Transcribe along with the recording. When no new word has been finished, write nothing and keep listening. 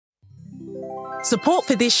Support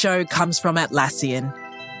for this show comes from Atlassian.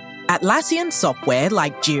 Atlassian software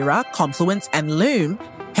like Jira, Confluence, and Loom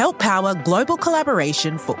help power global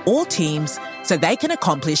collaboration for all teams so they can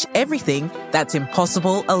accomplish everything that's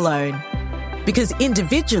impossible alone. Because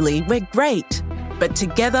individually, we're great, but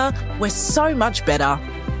together, we're so much better.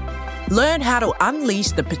 Learn how to unleash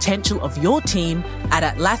the potential of your team at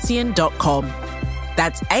Atlassian.com.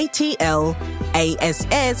 That's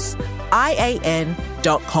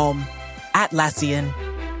ATLASSIAN.com. Atlassian.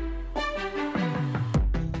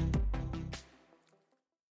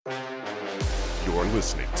 You're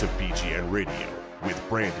listening to BGN Radio with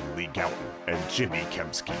Brandon Lee Gouton and Jimmy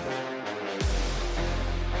Kemsky.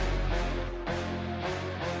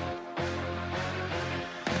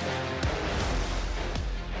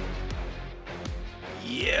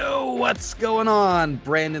 Yo, what's going on?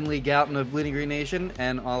 Brandon Lee Gouton of Bleeding Green Nation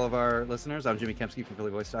and all of our listeners. I'm Jimmy Kemsky from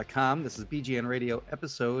PhillyVoice.com. This is BGN Radio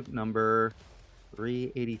episode number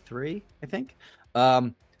 383, I think.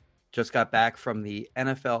 Just got back from the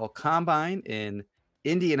NFL Combine in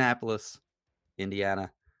Indianapolis,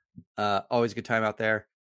 Indiana. Always a good time out there.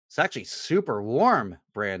 It's actually super warm,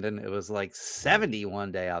 Brandon. It was like 70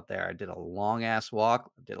 one day out there. I did a long-ass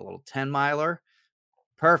walk. Did a little 10-miler.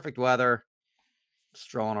 Perfect weather.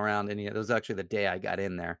 Strolling around Indiana. It was actually the day I got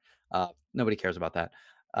in there. Nobody cares about that.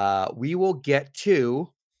 We will get to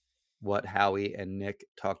what Howie and Nick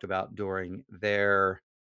talked about during their,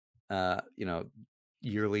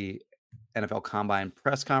 yearly NFL Combine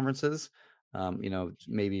press conferences.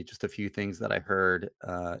 Maybe just a few things that I heard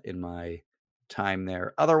in my time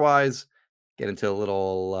there. Otherwise, get into a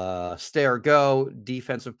little stare go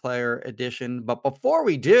defensive player edition. But before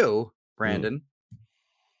we do, Brandon,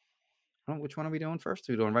 which one are we doing first?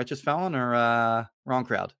 Are we doing Righteous Felon or Wrong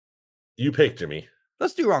Crowd? You pick, Jimmy.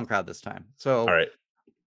 Let's do Wrong Crowd this time. So, all right.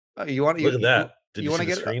 You want look at that? Did you want to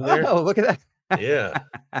get screen there? Oh, look at that! Yeah.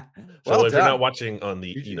 Well if done. you're not watching on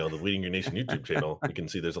the the Bleeding Green Nation YouTube channel, you can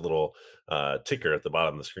see there's a little ticker at the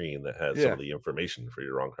bottom of the screen that has some of the information for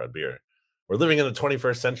your Wrong Crowd beer. We're living in the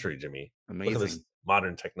 21st century, Jimmy. Amazing. Look at this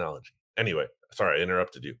modern technology. Anyway, sorry, I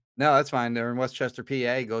interrupted you. No, that's fine. They're in Westchester,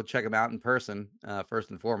 PA. Go check them out in person, first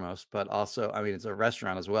and foremost. But also, I mean, it's a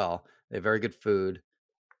restaurant as well. They have very good food.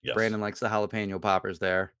 Yes. Brandon likes the jalapeno poppers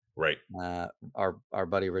there. Right. Our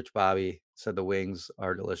buddy Rich Bobby said the wings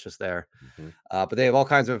are delicious there. Mm-hmm. But they have all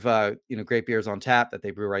kinds of great beers on tap that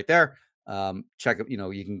they brew right there. Check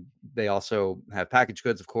it. They also have packaged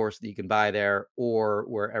goods, of course, that you can buy there or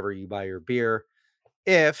wherever you buy your beer.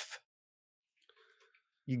 If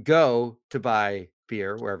you go to buy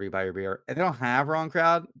beer wherever you buy your beer and they don't have Wrong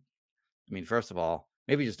Crowd, I mean, first of all,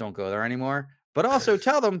 maybe just don't go there anymore. But also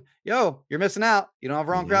tell them, yo, you're missing out. You don't have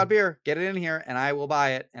Wrong Crowd beer. Get it in here and I will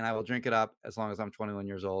buy it and I will drink it up as long as I'm 21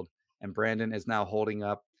 years old. And Brandon is now holding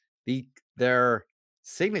up their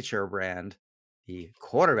signature brand, the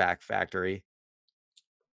Quarterback Factory,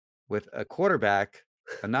 with a quarterback,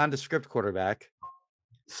 a nondescript quarterback.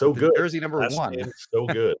 So good. Jersey number Last 1. name, so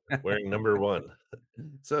good. Wearing number 1.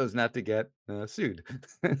 So as not to get sued.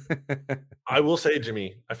 I will say,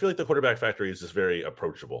 Jimmy, I feel like the Quarterback Factory is just very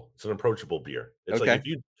approachable. It's an approachable beer. It's like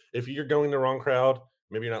if you're going the Wrong Crowd,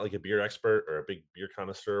 maybe you're not like a beer expert or a big beer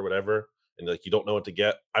connoisseur or whatever, and like you don't know what to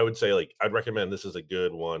get, I would say I'd recommend this is a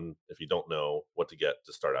good one if you don't know what to get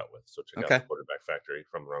to start out with. So check out the Quarterback Factory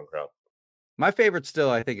from the Wrong Crowd. My favorite still,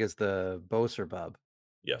 I think, is the Boser Bub.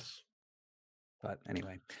 Yes. But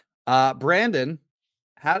anyway, Brandon,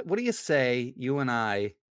 what do you say you and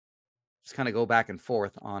I just kind of go back and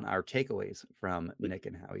forth on our takeaways from Nick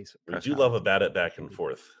and Howie's press We do love a back and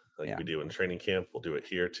forth like we do in training camp. We'll do it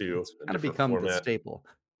here too. It's kind of become the staple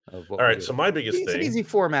of what All right, so my biggest thing. It's an easy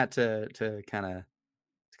format to kind of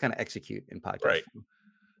execute in podcast. Right.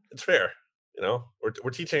 It's fair. We're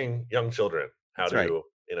teaching young children how to,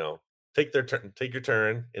 take your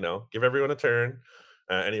turn, give everyone a turn.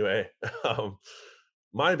 Anyway,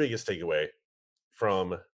 my biggest takeaway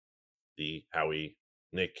from the Howie,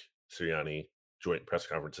 Nick Sirianni joint press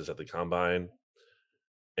conferences at the Combine,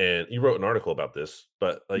 and you wrote an article about this,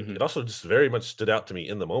 but it also just very much stood out to me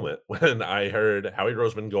in the moment when I heard Howie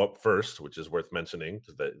Roseman go up first, which is worth mentioning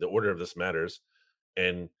because the order of this matters.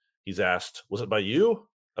 And he's asked, was it by you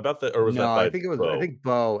about that, or was that by I think it was. Bo? I think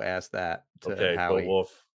Bo asked that. To Howie. Bo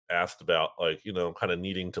Wolf asked about kind of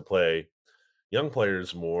needing to play young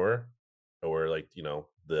players more, or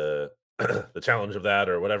the the challenge of that,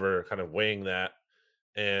 or whatever, kind of weighing that.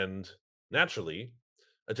 And naturally,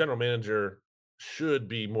 a general manager should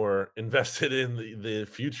be more invested in the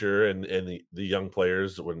future and the young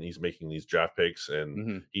players when he's making these draft picks,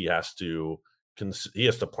 and he has to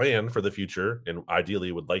plan for the future, and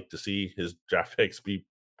ideally would like to see his draft picks be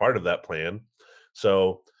part of that plan.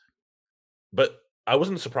 So, but I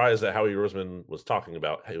wasn't surprised that Howie Roseman was talking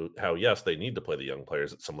about how yes, they need to play the young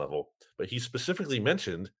players at some level, but he specifically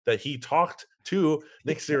mentioned that he talked to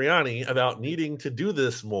Nick Sirianni about needing to do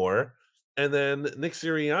this more. And then Nick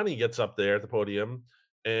Sirianni gets up there at the podium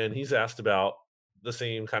and he's asked about the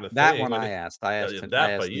same kind of That thing. one Like, I asked. I asked him. I that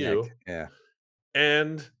by asked Nick. you. Yeah.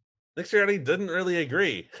 And Nick Sirianni didn't really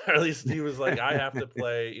agree. Or at least he was like, I have to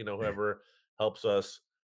play, whoever helps us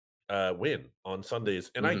win on Sundays.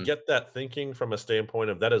 And I Mhm. get that thinking from a standpoint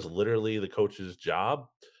of that is literally the coach's job.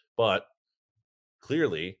 But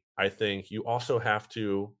clearly, I think you also have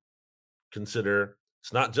to consider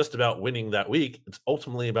it's not just about winning that week, it's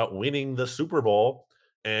ultimately about winning the Super Bowl.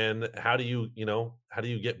 And how do you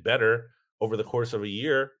get better over the course of a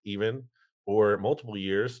year, even, or multiple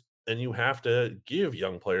years? And you have to give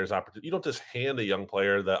young players opportunity. You don't just hand a young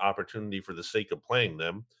player the opportunity for the sake of playing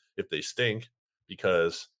them if they stink,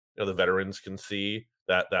 because the veterans can see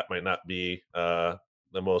that that might not be the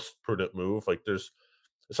most prudent move. Like it's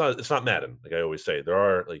not Madden. Like I always say, there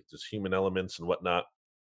are like there's human elements and whatnot.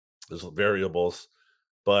 There's variables,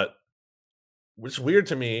 but it's weird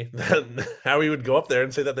to me that how he would go up there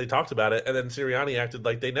and say that they talked about it, and then Sirianni acted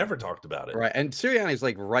like they never talked about it. Right, and Sirianni's,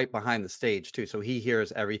 like, right behind the stage too, so he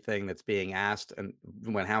hears everything that's being asked, and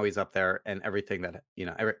when Howie's up there, and everything that,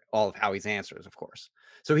 all of Howie's answers, of course.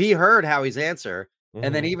 So he heard Howie's answer,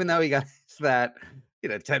 and then Mhm. even though he got that,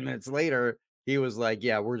 10 minutes later, he was like,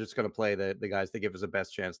 "Yeah, we're just gonna play the guys that give us the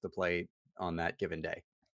best chance to play on that given day."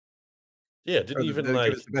 Yeah, Or the give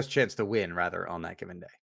us the best chance to win, rather, on that given day.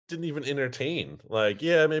 didn't even entertain. Like,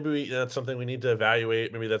 yeah, maybe that's something we need to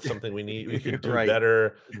evaluate. Maybe that's something we could do Right.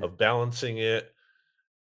 better of balancing it.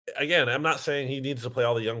 Again, I'm not saying he needs to play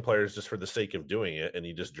all the young players just for the sake of doing it, and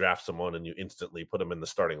you just draft someone and you instantly put them in the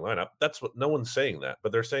starting lineup. That's what no one's saying that,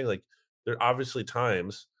 but they're saying like there are obviously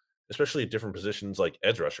times, especially at different positions like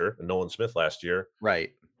edge rusher and Nolan Smith last year,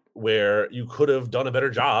 Right. where you could have done a better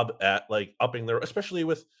job at like upping their, especially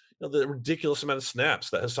with the ridiculous amount of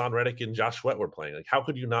snaps that Hassan Reddick and Josh Sweat were playing. Like, how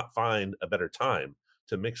could you not find a better time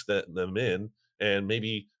to mix them in? And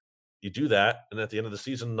maybe you do that, and at the end of the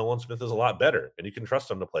season, Nolan Smith is a lot better, and you can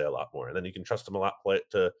trust him to play a lot more, and then you can trust him a lot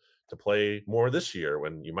to play more this year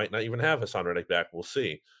when you might not even have Hassan Reddick back. We'll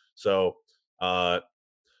see. So uh,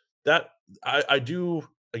 that I do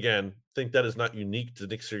again think that is not unique to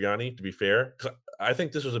Nick Sirianni, to be fair, because I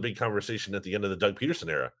think this was a big conversation at the end of the Doug Peterson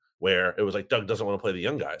era, where it was like Doug doesn't want to play the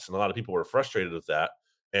young guys, and a lot of people were frustrated with that.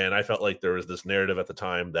 And I felt like there was this narrative at the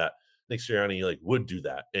time that Nick Sirianni like would do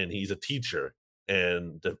that, and he's a teacher,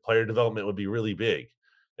 and the player development would be really big.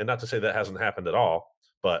 And not to say that hasn't happened at all,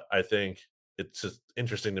 but I think it's just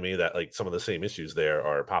interesting to me that like some of the same issues there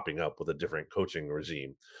are popping up with a different coaching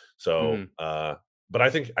regime. So Mhm. but I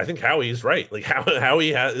think Howie's right. Like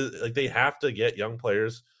Howie has like they have to get young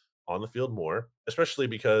players on the field more, especially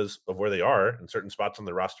because of where they are in certain spots on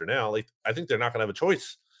the roster now. Like I think they're not going to have a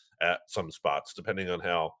choice at some spots, depending on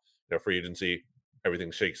how free agency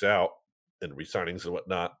everything shakes out and re-signings and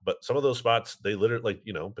whatnot. But some of those spots they literally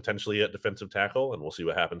like potentially at defensive tackle, and we'll see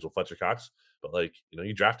what happens with Fletcher Cox. But like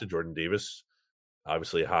you drafted Jordan Davis,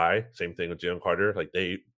 obviously high. Same thing with Jalen Carter. Like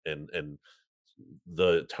they and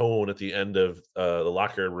the tone at the end of the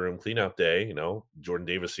locker room cleanout day, Jordan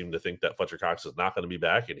Davis seemed to think that Fletcher Cox is not going to be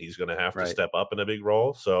back and he's going to have to Right. step up in a big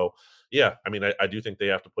role. So, yeah, I mean, I do think they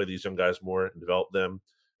have to play these young guys more and develop them.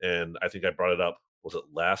 And I think I brought it up, was it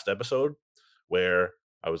last episode, where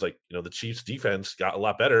I was like, the Chiefs defense got a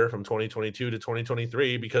lot better from 2022 to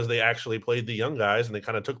 2023 because they actually played the young guys and they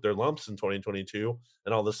kind of took their lumps in 2022.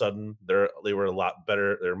 And all of a sudden, they were a lot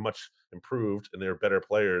better. They're much improved and they're better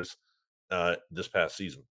players this past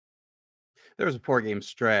season. There was a 4-game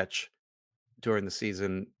stretch during the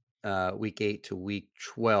season, week 8 to week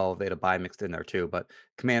 12. They had a bye mixed in there too, but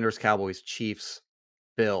Commanders, Cowboys, Chiefs,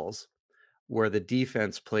 Bills, where the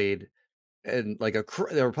defense played and like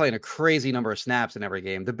they were playing a crazy number of snaps in every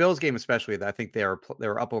game. The Bills game especially, I think they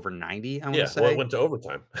were up over 90, I want to Yeah, well, it say. went to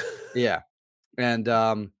overtime. Yeah. And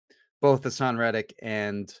both Hassan Reddick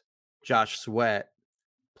and Josh Sweat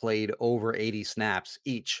played over 80 snaps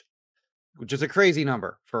each, which is a crazy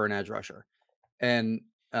number for an edge rusher. And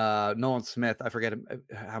Nolan Smith, I forget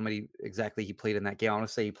how many exactly he played in that game. I want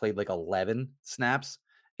to say he played like 11 snaps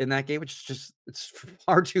in that game, which is it's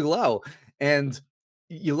far too low. And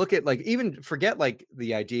you look at like even forget like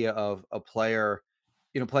the idea of a player,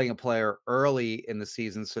 playing a player early in the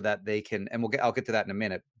season so that they can, and I'll get to that in a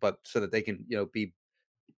minute, but so that they can be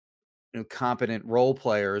competent role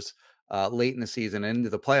players late in the season and into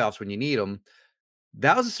the playoffs when you need them.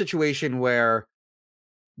 That was a situation where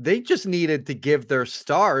they just needed to give their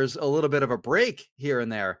stars a little bit of a break here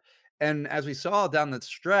and there. And as we saw down the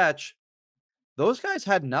stretch, those guys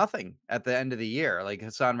had nothing at the end of the year. Like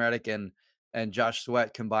Hassan Reddick and Josh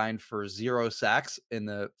Sweat combined for 0 sacks in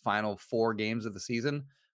the final 4 games of the season.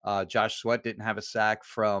 Josh Sweat didn't have a sack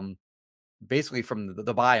from basically from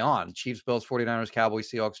the bye on. Chiefs, Bills, 49ers, Cowboys,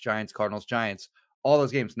 Seahawks, Giants, Cardinals, Giants. All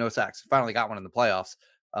those games, no sacks. Finally got one in the playoffs.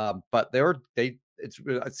 But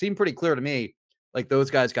it seemed pretty clear to me like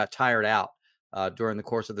those guys got tired out during the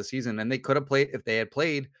course of the season, and they could have played if they had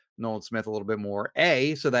played Nolan Smith a little bit more,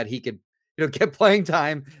 so that he could get playing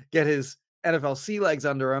time, get his NFL sea legs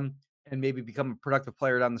under him, and maybe become a productive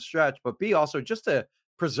player down the stretch. But B, also just to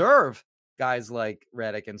preserve guys like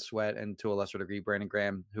Reddick and Sweat, and to a lesser degree Brandon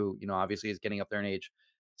Graham, who obviously is getting up there in age.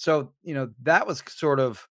 So that was sort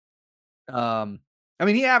of I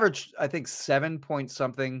mean, he averaged, I think, 7 point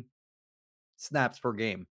something snaps per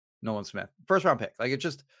game. Nolan Smith, first round pick. Like, it's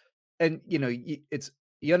just, and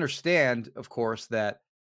you understand, of course, that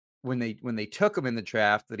when they took him in the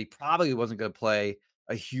draft, that he probably wasn't going to play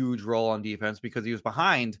a huge role on defense because he was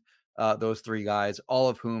behind those 3 guys, all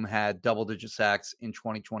of whom had double-digit sacks in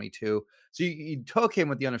 2022. So you took him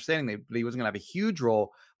with the understanding that he wasn't going to have a huge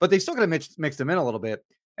role, but they still going to mix him in a little bit.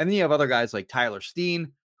 And then you have other guys like Tyler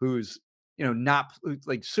Steen, who's not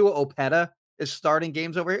like Sua Opeta is starting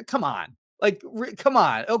games over here. Come on, come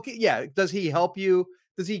on. Okay, yeah. Does he help you?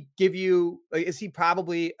 Does he give you? Like, is he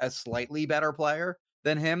probably a slightly better player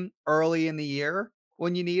than him early in the year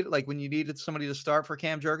when you needed somebody to start for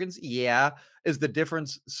Cam Jurgens? Yeah. Is the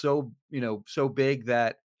difference so big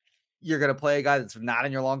that you're going to play a guy that's not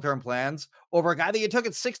in your long-term plans over a guy that you took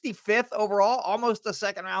at 65th overall, almost a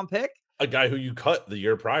second round pick? A guy who you cut the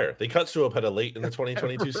year prior. They cut Suapeta late in the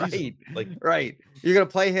 2022 season. Right. You're going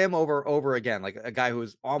to play him over again, like a guy who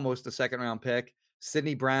was almost a second round pick.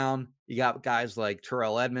 Sidney Brown. You got guys like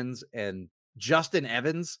Terrell Edmonds and Justin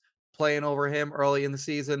Evans playing over him early in the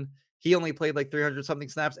season. He only played like 300 something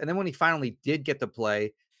snaps. And then when he finally did get to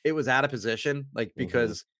play, it was out of position,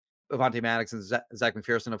 because Avonte Maddox and Zach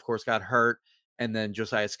McPherson, of course, got hurt. And then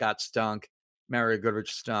Josiah Scott stunk. Mario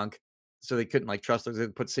Goodrich stunk. So they couldn't trust those. They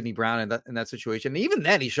put Sidney Brown in that situation. And even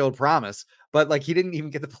then he showed promise, but he didn't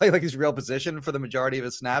even get to play his real position for the majority of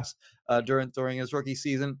his snaps during his rookie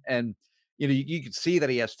season. And, you could see that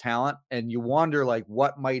he has talent, and you wonder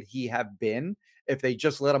what might he have been if they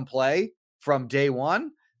just let him play from day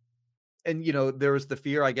one. And, there was the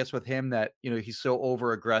fear, I guess, with him that, he's so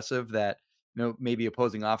over aggressive that, maybe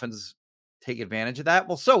opposing offenses take advantage of that.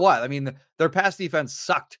 Well, so what? I mean, their pass defense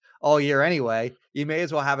sucked all year anyway. You may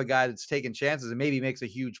as well have a guy that's taking chances and maybe makes a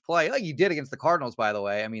huge play, like you did against the Cardinals, by the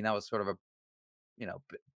way. I mean, that was sort of a,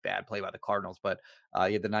 bad play by the Cardinals, but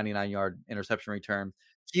you had the 99-yard interception return.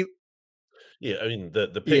 Yeah, I mean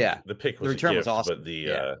the pick was the return a gift, was awesome. But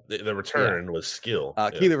the return was skill.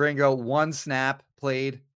 Keely Ringo, 1 snap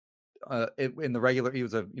played in the regular. He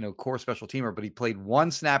was a core special teamer, but he played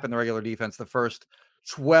 1 snap in the regular defense the first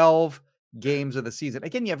 12 games of the season.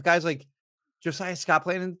 Again, you have guys like Josiah Scott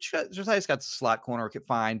playing, and Josiah Scott's a slot corner,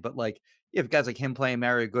 fine, but you have guys like him playing,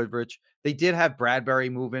 Mario Goodrich. They did have Bradbury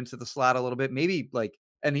move into the slot a little bit, maybe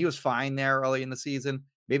and he was fine there early in the season.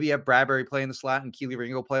 Maybe you have Bradbury play in the slot and Keely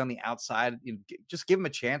Ringo play on the outside. Just give him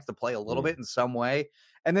a chance to play a little bit in some way.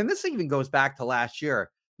 And then this even goes back to last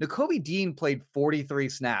year. Nakobe Dean played 43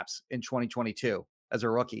 snaps in 2022 as a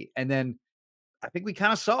rookie. And then I think we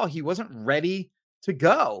kind of saw he wasn't ready to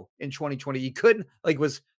go in 2020. He couldn't,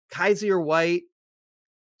 was Kaiser White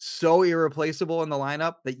so irreplaceable in the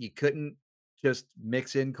lineup that you couldn't just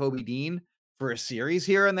mix in Kobe Dean for a series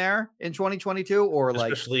here and there in 2022, or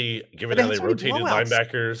especially given how they rotated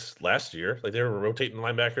linebackers last year. They were rotating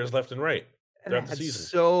linebackers left and right throughout the season.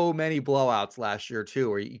 So many blowouts last year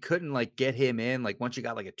too, where you couldn't get him in. Once you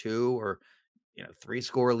got a 2 or 3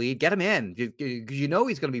 score lead, get him in because he's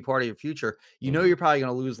going to be part of your future. You're probably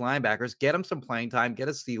going to lose linebackers. Get him some playing time. Get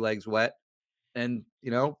his sea legs wet, and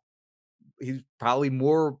he's probably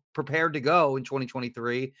more prepared to go in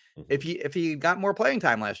 2023 if he got more playing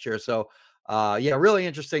time last year. So really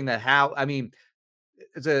interesting that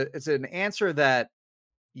it's an answer that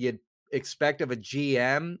you'd expect of a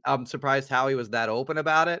GM. I'm surprised Howie was that open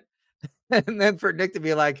about it. And then for Nick to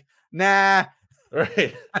be like, nah.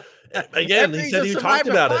 Right. Again, he said he talked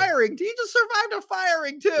about it. He just survived a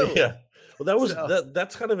firing too. Yeah. Well,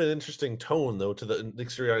 that's kind of an interesting tone, though, to the Nick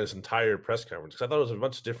Sirianni's entire press conference, because I thought it was a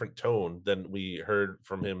much different tone than we heard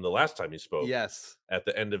from him the last time he spoke. Yes. At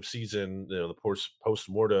the end of season, the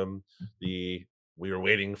post-mortem, we were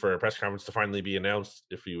waiting for a press conference to finally be announced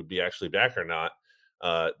if he would be actually back or not.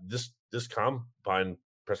 This combine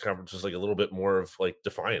press conference was a little bit more of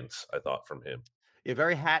defiance, I thought, from him.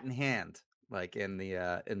 very hat in hand, like in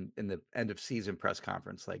the end of season press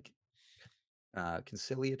conference, like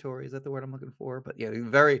conciliatory, is that the word I'm looking for? But yeah,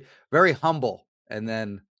 very, very humble. And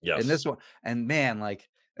then in this Yes. one, and man, like,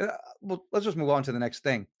 well, let's just move on to the next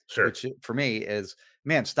thing, Sure. which for me is,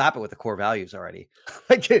 man, stop it with the core values already.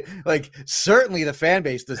 like certainly the fan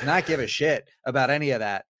base does not give a shit about any of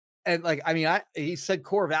that. And like, I mean, he said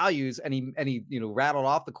core values, and he rattled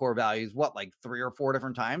off the core values, what, like 3 or 4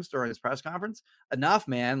 different times during his press conference. Enough,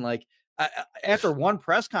 man. Like after one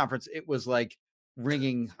press conference, it was like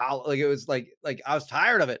ringing hollow. Like it was like I was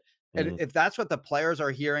tired of it. And if that's what the players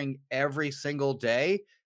are hearing every single day,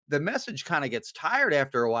 the message kind of gets tired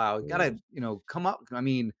after a while. You gotta, come up. I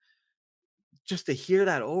mean, just to hear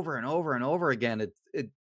that over and over and over again, it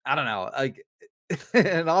I don't know. Like,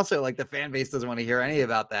 and also like the fan base doesn't want to hear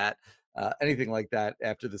anything like that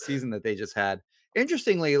after the season that they just had.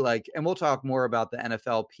 Interestingly, like, and we'll talk more about the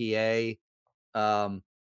NFLPA,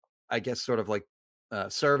 I guess, sort of like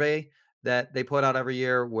survey that they put out every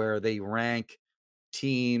year where they rank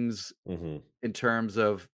teams in terms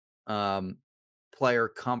of player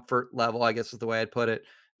comfort level, I guess is the way I'd put it,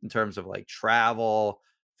 in terms of like travel,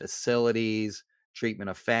 facilities, treatment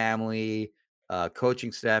of family,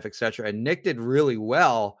 coaching staff, etc. And Nick did really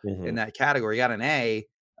well in that category. He got an A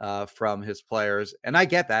from his players, and I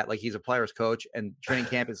get that. Like, he's a player's coach, and training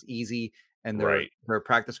camp is easy, and their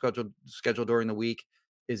practice schedule during the week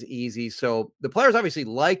is easy. So the players obviously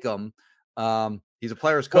like him. He's a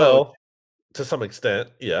player's coach. Well, to some extent,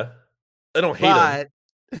 yeah. I don't hate him.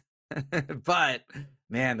 But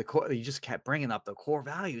man, you just kept bringing up the core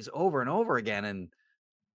values over and over again, and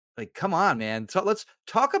like, come on, man. So let's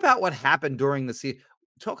talk about what happened during the season.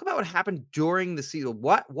 Talk about what happened during the season.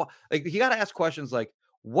 What like, you got to ask questions like,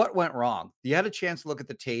 what went wrong? You had a chance to look at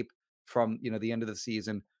the tape from the end of the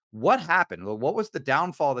season. What happened? What was the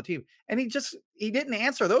downfall of the team? And he didn't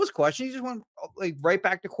answer those questions. He just went like right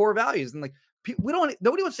back to core values, and like,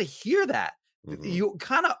 nobody wants to hear that. You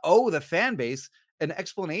kind of owe the fan base an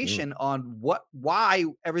explanation on why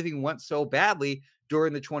everything went so badly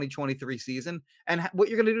during the 2023 season and what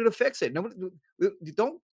you're going to do to fix it. Nobody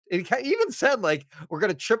don't. It even said, like, we're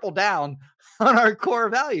going to triple down on our core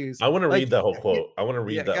values. I want to read that whole quote. I want to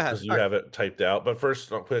read that because you All have it typed out. But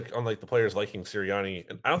first, real quick, on like the players liking Sirianni,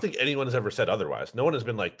 and I don't think anyone has ever said otherwise. No one has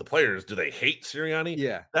been like, the players, do they hate Sirianni?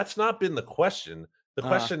 Yeah, that's not been the question. The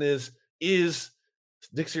question is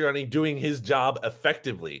Nick Sirianni doing his job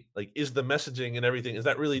effectively? Like, is the messaging and everything, is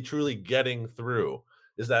that really truly getting through?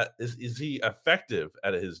 Is he effective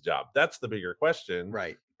at his job? That's the bigger question.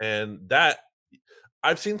 right. And that,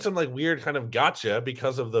 I've seen some like weird kind of gotcha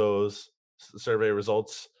because of those survey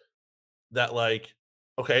results that, like,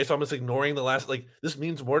 okay, so I'm just ignoring the last, like, this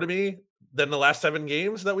means more to me than the last 7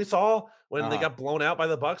 games that we saw when they got blown out by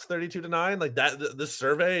the Bucks 32-9. Like, that this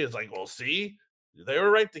survey is like, well, see, they were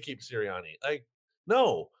right to keep Sirianni. Like,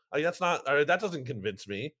 no, like, that's not, that doesn't convince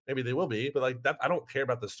me. Maybe they will be, but like that, I don't care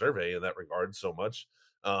about the survey in that regard so much.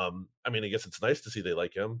 I mean, I guess it's nice to see they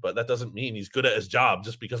like him, but that doesn't mean he's good at his job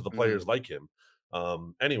just because the players like him.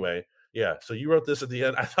 Anyway, yeah, so you wrote this at the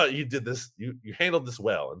end. I thought you did this, you handled this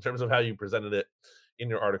well in terms of how you presented it in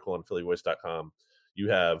your article on phillyvoice.com. You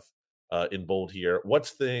have in bold here,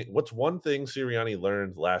 what's one thing Sirianni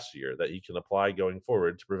learned last year that he can apply going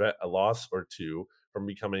forward to prevent a loss or two from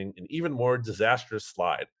becoming an even more disastrous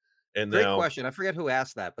slide? And Great question. I forget who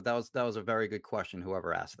asked that, but that was a very good question,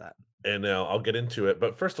 whoever asked that. And now I'll get into it.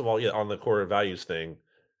 But first of all, yeah, on the core values thing,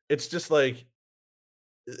 it's just like,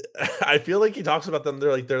 I feel like he talks about them. They're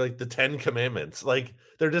like the 10 commandments. Like,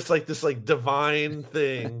 they're just like this like divine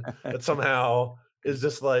thing that somehow is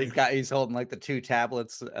just like, he's holding like the 2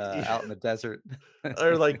 tablets out in the desert,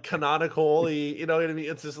 or like canonical. You know what I mean?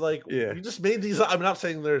 It's just like, you just made these. I'm not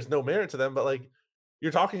saying there's no merit to them, but like,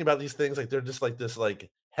 you're talking about these things like they're just like this like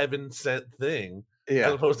heaven sent thing,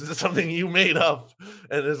 as opposed to something you made up.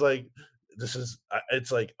 And it's like, it's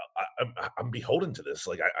like, I'm beholden to this.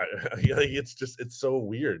 Like, it's just, it's so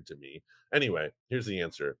weird to me. Anyway, here's the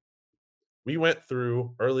answer. We went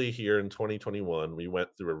through early here in 2021, we went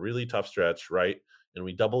through a really tough stretch, right? And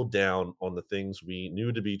we doubled down on the things we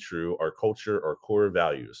knew to be true, our culture, our core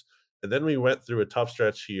values. And then we went through a tough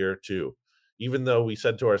stretch here too. Even though we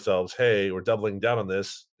said to ourselves, hey, we're doubling down on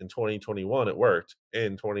this, in 2021, it worked.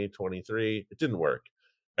 In 2023, it didn't work.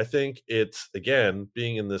 I think it's, again,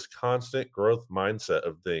 being in this constant growth mindset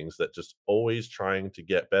of things, that just always trying to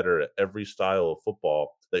get better at every style of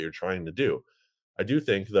football that you're trying to do. I do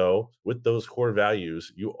think, though, with those core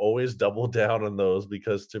values, you always double down on those,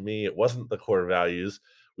 because to me, it wasn't the core values.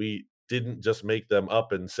 We didn't just make them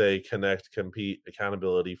up and say connect, compete,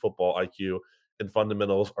 accountability, football IQ, and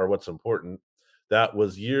fundamentals are what's important. that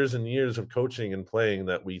was years and years of coaching and playing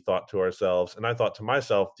that we thought to ourselves, and I thought to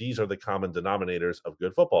myself, these are the common denominators of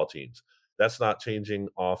good football teams. That's not changing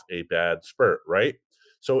off a bad spurt, right?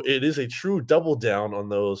 So it is a true double down on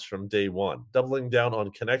those from day one, doubling down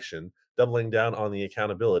on connection, doubling down on the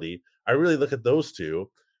accountability. I really look at those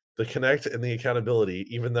two, the connect and the accountability,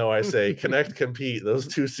 even though I say connect, compete, those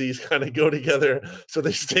two C's kind of go together, so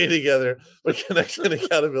they stay together. But connect and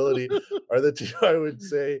accountability are the two, I would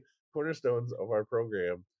say, cornerstones of our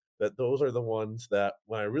program. That those are the ones that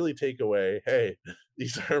when I really take away, hey,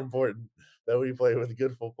 these are important, that we play with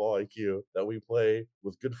good football IQ, that we play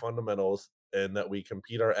with good fundamentals, and that we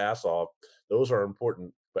compete our ass off. Those are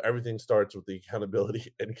important, but everything starts with the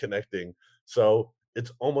accountability and connecting. So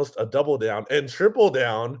it's almost a double down and triple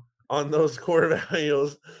down on those core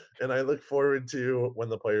values. And I look forward to when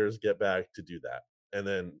the players get back to do that. And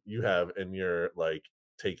then you have in your like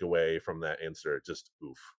takeaway from that answer, just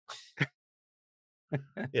oof.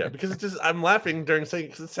 Yeah, because it's just I'm laughing during saying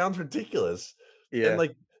because it sounds ridiculous. And Yeah.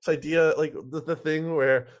 like this idea, like the thing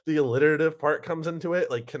where the alliterative part comes into it,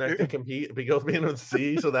 like connect and compete, but goes being with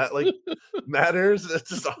C, so that like matters. It's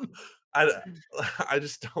just I I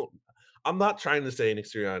just don't. I'm not trying to say Nick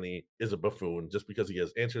Sirianni is a buffoon just because he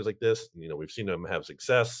has answers like this. You know, we've seen him have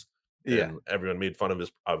success, Yeah. and everyone made fun of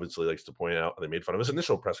his. Obviously, likes to point out, and they made fun of his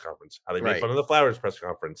initial press conference. How they made Right. fun of the Flowers press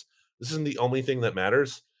conference. This isn't the only thing that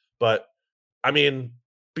matters, but I mean,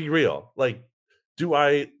 be real. Like, do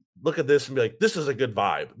I look at this and be like, this is a good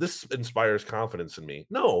vibe? This inspires confidence in me.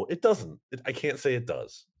 No, it doesn't. I can't say it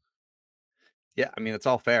does. Yeah, I mean, it's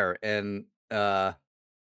all fair. And yeah,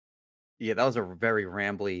 that was a very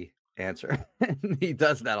rambly answer. He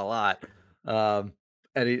does that a lot. Um,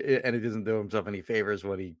 and he doesn't do himself any favors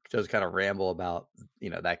when he does kind of ramble about,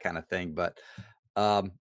 that kind of thing. But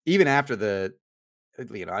um, even after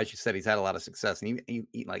as you said, he's had a lot of success, and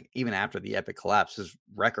like even after the epic collapse, his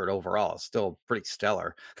record overall is still pretty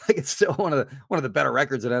stellar. Like it's still one of the better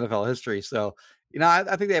records in NFL history. So,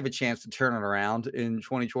 I think they have a chance to turn it around in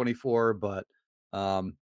 2024. But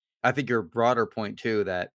I think your broader point too,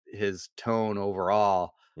 that his tone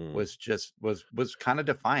overall Mm. was kind of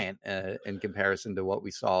defiant in comparison to what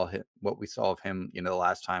we saw of him. The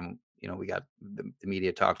last time we got the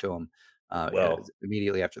media talk to him Well,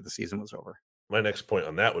 immediately after the season was over. my next point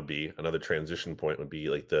on that would be another transition point would be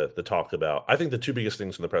like the talk about. I think the two biggest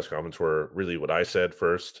things in the press conference were really what I said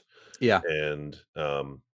first, Yeah. and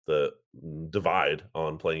the divide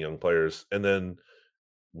on playing young players, and then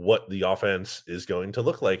what the offense is going to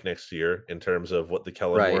look like next year in terms of what the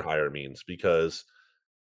Kellen Moore Right. hire means, because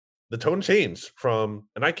the tone changed from,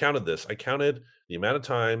 and I counted this. I counted the amount of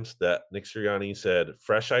times that Nick Sirianni said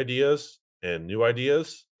fresh ideas and new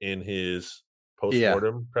ideas in his Yeah.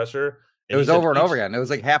 postmortem presser, It and he was said over and over each. again. It was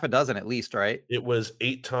like half a dozen at least, right? It was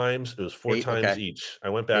 8 times. It was 4 8, times okay. each. I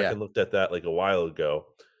went back Yeah. and looked at that like a while ago.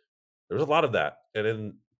 There was a lot of that, and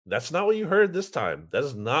then that's not what you heard this time. That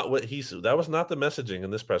is not what he said. That was not the messaging in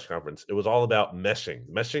this press conference. It was all about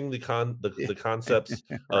meshing the concepts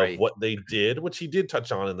of Right. what they did, which he did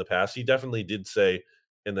touch on in the past. He definitely did say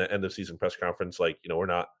in the end of season press conference, like, we're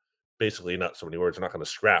not, basically, not so many words, we're not going to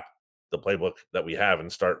scrap the playbook that we have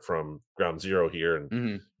and start from ground zero here and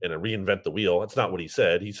Mhm. reinvent the wheel. That's not what he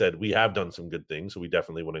said. He said we have done some good things, so we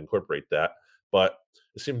definitely want to incorporate that. But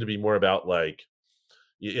it seemed to be more about like,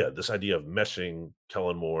 yeah, this idea of meshing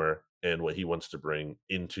Kellen Moore and what he wants to bring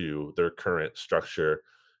into their current structure.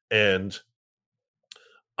 And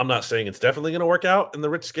I'm not saying it's definitely going to work out in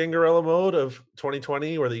the Rich Scangarello mode of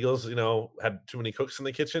 2020, where the Eagles, had too many cooks in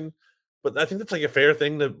the kitchen. But I think that's like a fair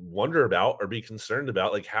thing to wonder about or be concerned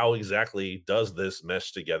about. Like, how exactly does this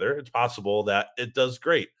mesh together? It's possible that it does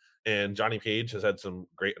great. And Johnny Page has had some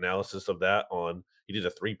great analysis of that he did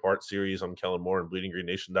a 3-part series on Kellen Moore and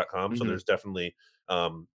bleedinggreennation.com. So Mhm. there's definitely,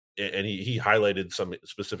 and he highlighted some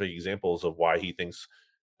specific examples of why he thinks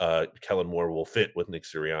Kellen Moore will fit with Nick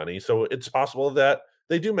Sirianni. So it's possible that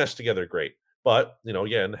they do mesh together great. But,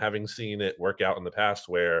 again, having seen it work out in the past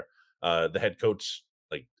where the head coach,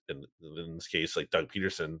 like in this case, like Doug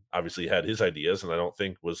Peterson, obviously had his ideas, and I don't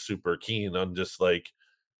think was super keen on just like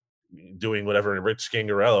doing whatever Rich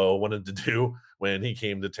Scangarello wanted to do when he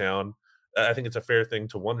came to town. I think it's a fair thing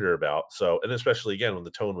to wonder about. So, and especially again when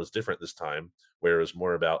the tone was different this time, where it was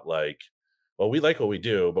more about like, well, we like what we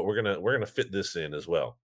do, but we're gonna fit this in as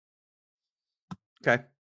well. Okay.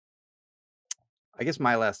 I guess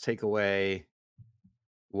my last takeaway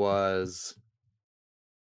was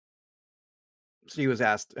he was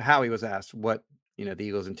asked what, the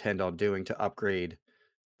Eagles intend on doing to upgrade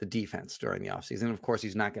the defense during the offseason. Of course,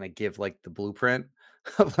 he's not going to give like the blueprint,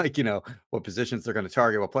 of like, what positions they're going to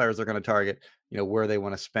target, what players they're going to target, where they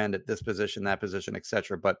want to spend at this position, that position,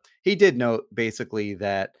 etc. But he did note basically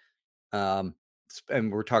that, and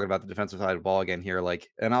we're talking about the defensive side of the ball again here, like,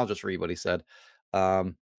 and I'll just read what he said. I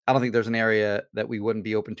don't think there's an area that we wouldn't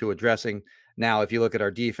be open to addressing. Now, if you look at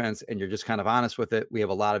our defense and you're just kind of honest with it, we have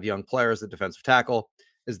a lot of young players at defensive tackle.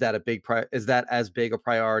 Is that as big a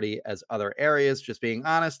priority as other areas? Just being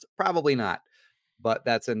honest, probably not. But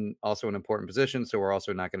that's also an important position. So we're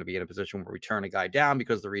also not going to be in a position where we turn a guy down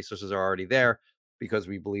because the resources are already there, because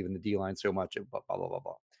we believe in the D-line so much, and blah, blah, blah, blah,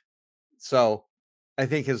 blah. So I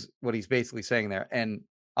think what he's basically saying there. And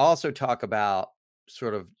I'll also talk about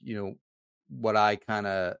sort of, what I kind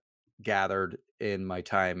of gathered in my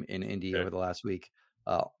time in Indy over the last week,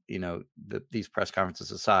 these press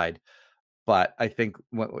conferences aside. But I think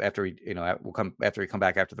after we'll come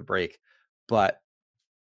back after the break. But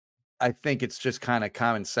I think it's just kind of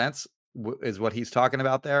common sense is what he's talking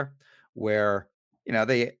about there, where,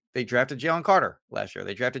 they drafted Jalen Carter last year.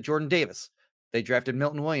 They drafted Jordan Davis. They drafted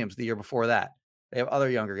Milton Williams the year before that. They have other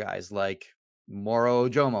younger guys like Moro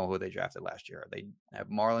Ojomo, who they drafted last year. They have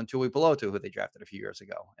Marlon Tuipulotu, who they drafted a few years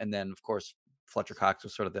ago. And then, of course, Fletcher Cox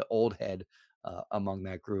was sort of the old head among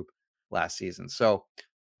that group last season. So,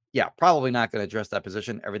 yeah, probably not going to address that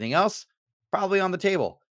position. Everything else, probably on the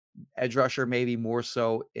table. Edge rusher, maybe more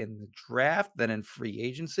so in the draft than in free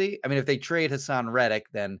agency. I mean, if they trade Hassan Reddick,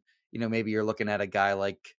 then, maybe you're looking at a guy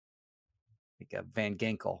like a Van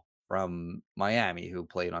Ginkel from Miami who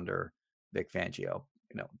played under Vic Fangio.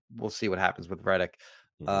 We'll see what happens with Reddick.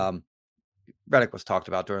 Mm-hmm. Reddick was talked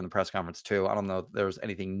about during the press conference too. I don't know if there was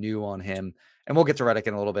anything new on him, and we'll get to Reddick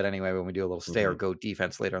in a little bit anyway when we do a little stay or go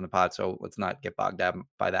defense later in the pod. So let's not get bogged down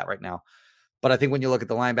by that right now. But I think when you look at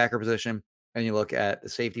the linebacker position and you look at the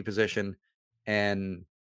safety position, and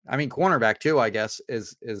I mean cornerback too, I guess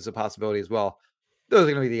is a possibility as well. Those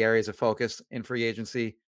are going to be the areas of focus in free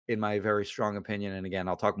agency, in my very strong opinion. And again,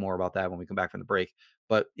 I'll talk more about that when we come back from the break.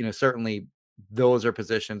 But certainly those are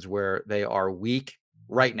positions where they are weak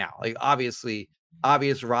right now. Like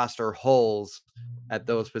obvious roster holes at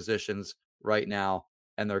those positions right now.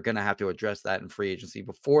 And they're going to have to address that in free agency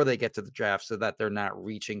before they get to the draft, so that they're not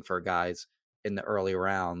reaching for guys in the early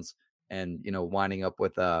rounds and, winding up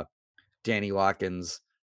with Danny Watkins,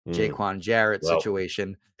 Jaquan Jarrett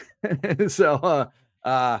situation. So,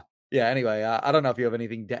 yeah, anyway, I don't know if you have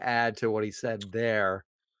anything to add to what he said there.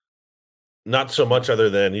 Not so much, other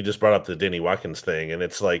than you just brought up the Danny Watkins thing, and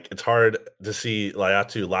it's like it's hard to see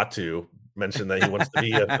Latu mention that he wants to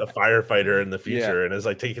be a firefighter in the future, and is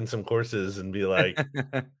like taking some courses and be like,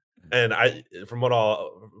 and by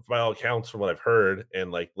all accounts, from what I've heard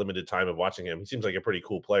and like limited time of watching him, he seems like a pretty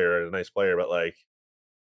cool player and a nice player, but like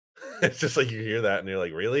it's just like you hear that and you're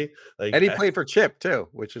like, really? Like, and he played for Chip too,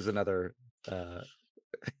 which is another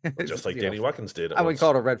just like Danny Watkins did. I wouldn't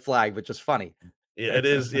call it a red flag, but just funny. Yeah, it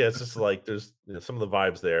is. Yeah, it's just like there's some of the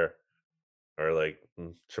vibes there are like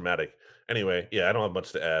traumatic. Anyway, yeah, I don't have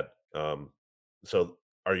much to add. So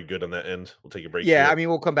are you good on that end? We'll take a break. Yeah, I mean,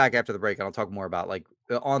 we'll come back after the break and I'll talk more about, like,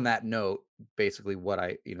 on that note, basically what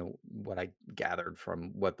I gathered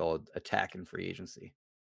from what they'll attack in free agency.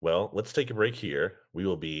 Well, let's take a break here. We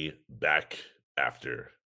will be back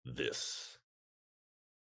after this.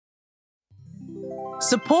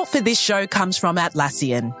 Support for this show comes from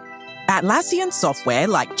Atlassian. Atlassian software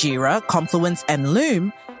like Jira, Confluence, and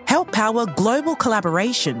Loom help power global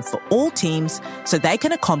collaboration for all teams so they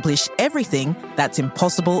can accomplish everything that's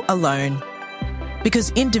impossible alone.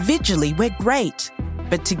 Because individually we're great,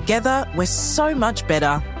 but together we're so much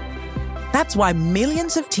better. That's why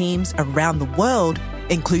millions of teams around the world,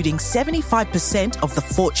 including 75% of the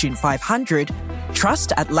Fortune 500, trust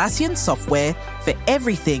Atlassian software for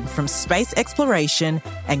everything from space exploration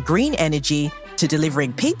and green energy to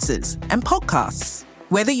delivering pizzas and podcasts.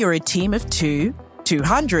 Whether you're a team of 2,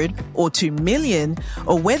 200, or 2 million,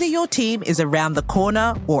 or whether your team is around the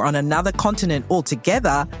corner or on another continent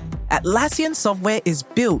altogether, Atlassian software is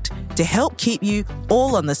built to help keep you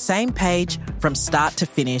all on the same page from start to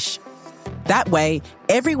finish. That way,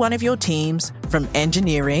 every one of your teams, from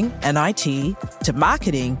engineering and IT to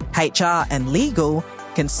marketing, HR, and legal,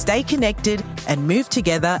 can stay connected and move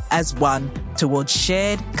together as one towards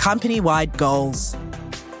shared company-wide goals.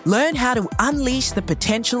 Learn how to unleash the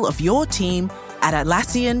potential of your team at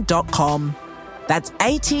Atlassian.com. That's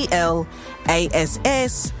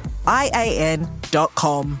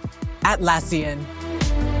Atlassian.com. Atlassian.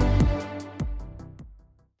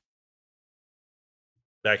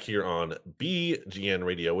 Back here on BGN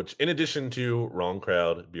Radio, which, in addition to Wrong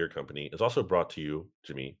Crowd Beer Company, is also brought to you,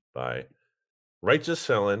 Jimmy, by Righteous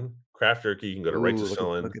Felon Craft Jerky. You can go to Righteous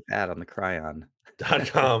Felon. Look at that on the Cryon.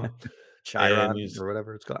 .com and Chiron use or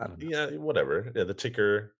whatever it's called. I don't know. yeah, whatever. Yeah, the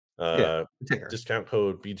ticker Yeah, ticker. discount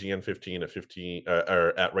code BGN15 at 15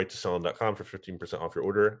 or at righttosellin.com for 15% off your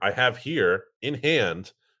order. I have here in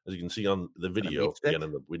hand, as you can see on the video, again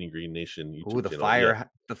on the Bleeding Green Nation YouTube Ooh, the channel.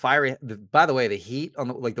 Yeah. fiery. By the way, the heat on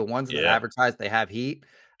the ones that Yeah. advertise they have heat.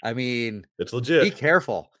 I mean, It's be legit.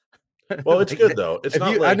 careful. Well, it's Like, good though. It's if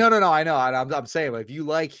not you, like no, I know. I'm saying, but if you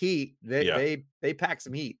like heat, yeah. they pack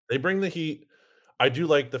some heat. They bring the heat. I do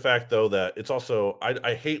like the fact though that it's also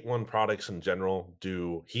I hate when products in general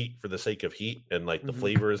do heat for the sake of heat and like the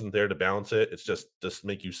flavor isn't there to balance it. It's just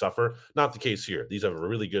make you suffer. Not the case here. These have a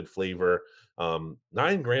really good flavor.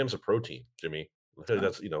 9 grams of protein, Jimmy. I feel like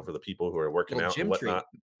that's for the people who are working Little out and gym treat. whatnot.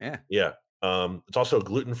 Yeah. Yeah. It's also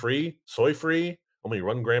gluten-free, soy-free, only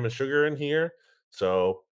 1 gram of sugar in here.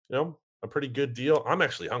 So, a pretty good deal. I'm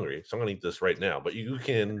actually hungry, so I'm gonna eat this right now. But you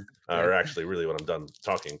can, or actually, really, when I'm done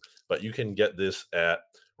talking, but you can get this at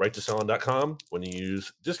righttosellin.com when you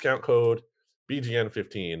use discount code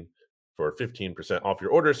BGN15 for 15% off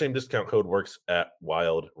your order. Same discount code works at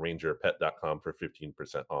wildrangerpet.com for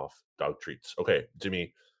 15% off dog treats. Okay,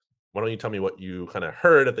 Jimmy, why don't you tell me what you kind of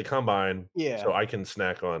heard at the combine so I can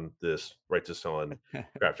snack on this Right to Sellin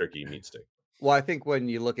craft turkey meat stick? Well, I think when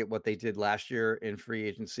you look at what they did last year in free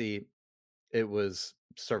agency, it was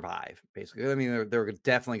survive, basically. I mean, they're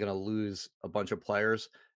definitely going to lose a bunch of players,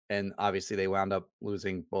 and obviously they wound up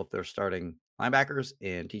losing both their starting linebackers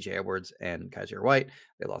in TJ Edwards and Kaiser White.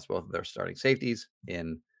 They lost both of their starting safeties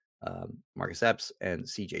in Marcus Epps and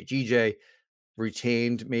CJ GJ.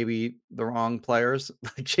 Retained maybe the wrong players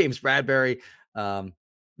like James Bradbury,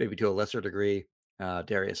 maybe to a lesser degree,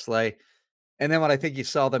 Darius Slay. And then what I think you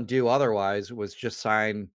saw them do otherwise was just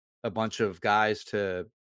sign a bunch of guys to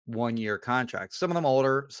 1-year contracts. Some of them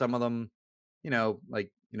older, some of them,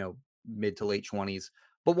 mid to late 20s,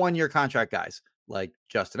 but 1-year contract guys like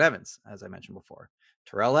Justin Evans, as I mentioned before,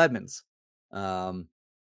 Terrell Edmonds, linebacker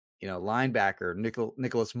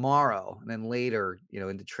Nicholas Morrow, and then later,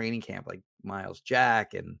 into training camp like Miles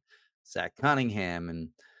Jack and Zach Cunningham and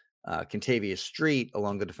Contavious Street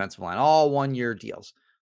along the defensive line, all 1-year deals.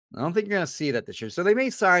 I don't think you're going to see that this year. So they may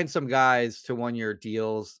sign some guys to 1-year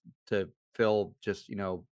deals to fill just,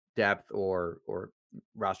 depth or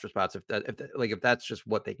roster spots. If that's just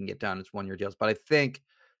what they can get done, it's 1-year deals. But I think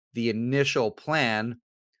the initial plan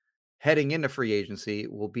heading into free agency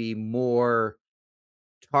will be more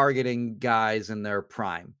targeting guys in their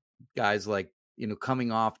prime, guys like,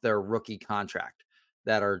 coming off their rookie contract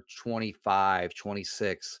that are 25,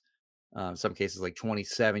 26, some cases like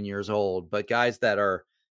 27 years old, but guys that are,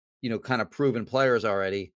 kind of proven players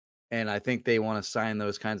already. And I think they want to sign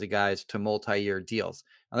those kinds of guys to multi-year deals.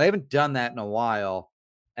 Now, they haven't done that in a while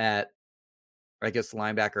at, I guess,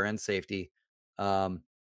 linebacker and safety. Like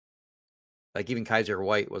even Kaiser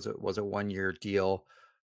White was a 1-year deal,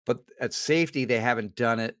 but at safety, they haven't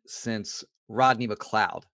done it since Rodney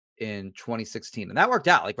McLeod in 2016. And that worked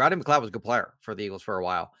out. Like Rodney McLeod was a good player for the Eagles for a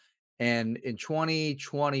while. And in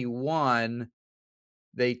 2021,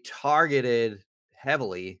 they targeted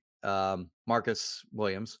heavily Marcus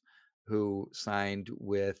Williams, who signed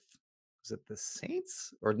with, was it the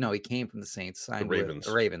Saints? Or no, he came from the Saints, signed with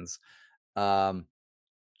the Ravens.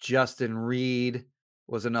 Justin Reed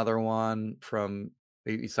was another one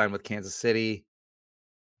he signed with Kansas City.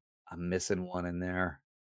 I'm missing one in there.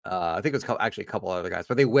 I think it was actually a couple other guys,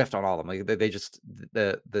 but they whiffed on all of them. Like they just,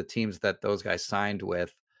 the teams that those guys signed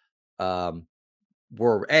with were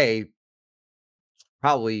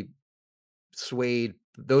probably swayed.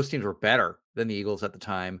 Those teams were better than the Eagles at the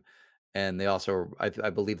time. And they also, I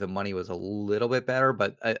believe the money was a little bit better,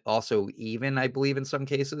 but also even, I believe, in some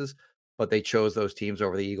cases, but they chose those teams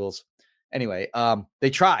over the Eagles. Anyway, they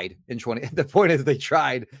tried in 20. The point is they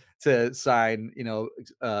tried to sign,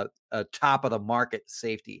 a top of the market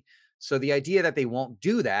safety. So the idea that they won't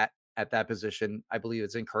do that at that position, I believe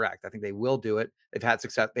is incorrect. I think they will do it. They've had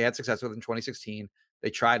success. They had success with it in 2016. They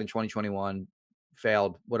tried in 2021,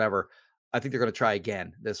 failed, whatever. I think they're going to try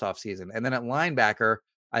again this offseason. And then at linebacker,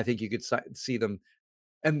 I think you could see them.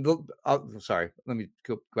 And sorry, let me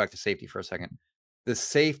go back to safety for a second. The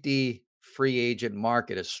safety free agent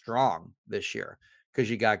market is strong this year because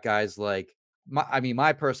you got guys like,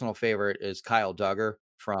 my personal favorite is Kyle Duggar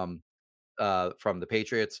from the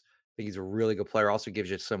Patriots. I think he's a really good player. Also gives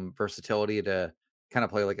you some versatility to kind of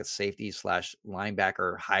play like a safety /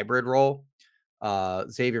 linebacker hybrid role.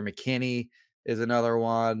 Xavier McKinney is another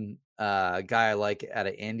one. Guy I like out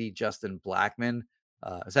of Indy, Justin Blackman.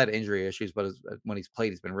 Has had injury issues, but when he's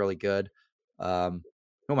played, he's been really good. Who am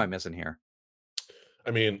I missing here?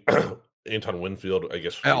 I mean, Anton Winfield, I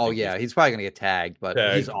guess. Oh yeah, he's probably gonna get tagged, but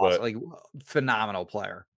he's tagged, awesome. but Like phenomenal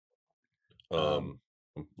player. I'm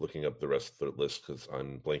looking up the rest of the list because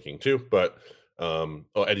I'm blanking too. But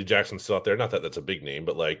Eddie Jackson's still out there. Not that that's a big name,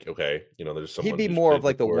 but like, okay, there's He'd someone be who's more of played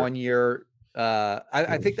like the before. 1 year.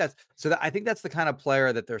 I think that's I think that's the kind of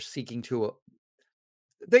player that they're seeking to.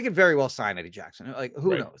 They could very well sign Eddie Jackson. Like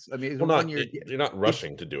who Right. knows? I mean, it's Well, 1 year. they're not He,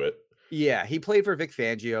 rushing to do it. yeah, he played for Vic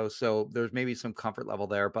Fangio, so there's maybe some comfort level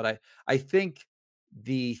there. But I think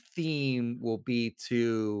the theme will be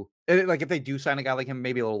to like if they do sign a guy like him,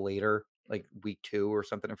 maybe a little later, like week 2 or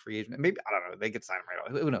something in free agent. Maybe I don't know. They could sign him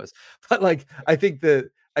right away. Who knows? But like I think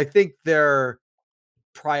their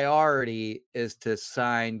priority is to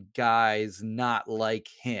sign guys not like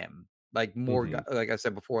him, like more like I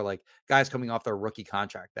said before, like guys coming off their rookie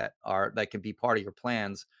contract that can be part of your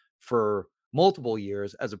plans for multiple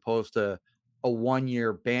years, as opposed to a 1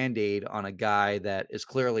 year band-aid on a guy that is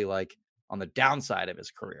clearly like on the downside of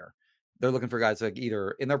his career. They're looking for guys like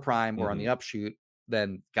either in their prime or on the upshoot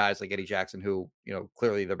than guys like Eddie Jackson, who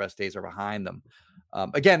clearly their best days are behind them.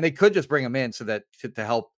 Again, they could just bring him in so that to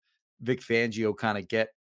help Vic Fangio kind of get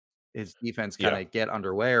his defense kind of get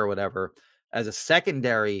underway or whatever as a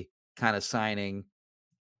secondary kind of signing.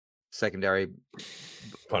 Secondary,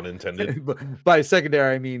 pun intended. By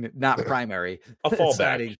secondary, I mean not primary. A fallback.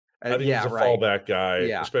 Signing. I think he's a fallback guy,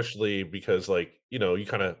 Yeah. especially because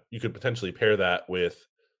you could potentially pair that with,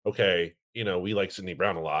 okay, we like Sidney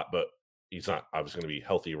Brown a lot, but he's not obviously going to be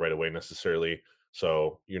healthy right away necessarily.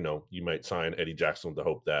 So, you might sign Eddie Jackson with the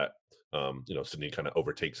hope that, Sidney kind of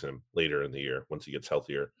overtakes him later in the year once he gets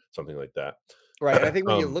healthier, something like that. Right. And I think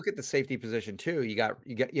when you look at the safety position too,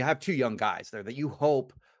 you have 2 young guys there that you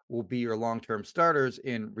hope will be your long-term starters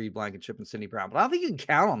in Reed Blankenship and Sidney Brown. But I don't think you can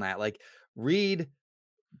count on that. Like Reed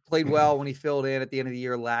played well when he filled in at the end of the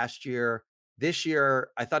year last year. This year,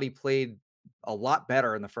 I thought he played a lot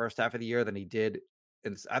better in the first half of the year than he did.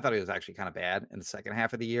 And I thought he was actually kind of bad in the second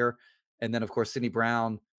half of the year. And then, of course, Sidney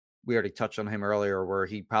Brown, we already touched on him earlier, where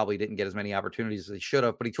he probably didn't get as many opportunities as he should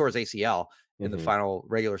have, but he tore his ACL in the final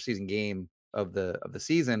regular season game of the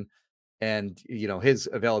season. And, his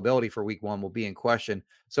availability for week 1 will be in question.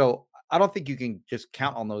 So I don't think you can just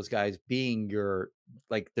count on those guys being your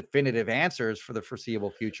like definitive answers for the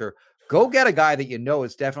foreseeable future. Go get a guy that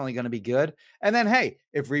is definitely going to be good. And then, hey,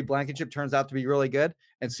 if Reed Blankenship turns out to be really good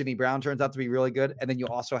and Sidney Brown turns out to be really good, and then you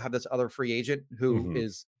also have this other free agent who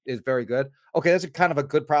is very good. Okay, that's a kind of a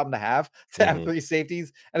good problem to have 3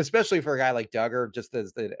 safeties, and especially for a guy like Duggar, just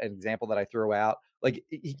as an example that I threw out. Like,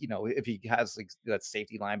 if he has like that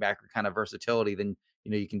safety linebacker kind of versatility, then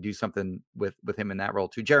you can do something with him in that role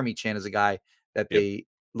too. Jeremy Chin is a guy that they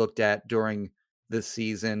looked at during this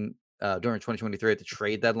season, during 2023 at the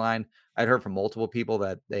trade deadline. I'd heard from multiple people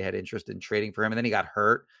that they had interest in trading for him, and then he got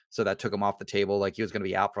hurt, so that took him off the table. Like he was going to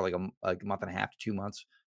be out for like a month and a half to 2 months.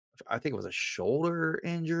 I think it was a shoulder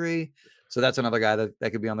injury. So that's another guy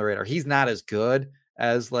that could be on the radar. He's not as good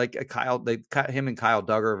as like a Kyle. Him and Kyle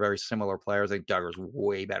Duggar are very similar players. I think Duggar's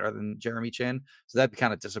way better than Jeremy Chin. So that'd be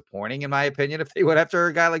kind of disappointing in my opinion if they went after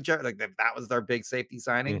a guy like Jeremy. Like that was their big safety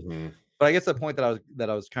signing. But I guess the point that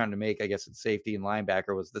I was trying to make, I guess, in safety and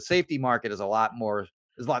linebacker was the safety market is a lot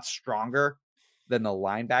stronger than the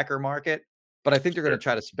linebacker market. But I think they're going to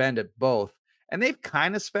try to spend at both. And they've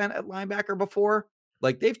kind of spent at linebacker before.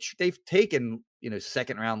 Like they've taken,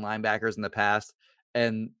 second round linebackers in the past,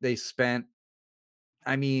 and they spent,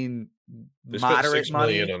 they moderate spent $6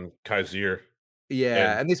 money million on Kaiser.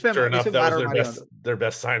 Yeah, and they spent sure enough, that was on their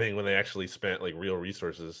best signing when they actually spent like real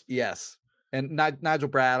resources. Yes. And Nigel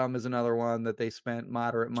Bradham is another one that they spent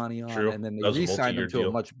moderate money on. True. And then they re-signed him to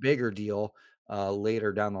a much bigger deal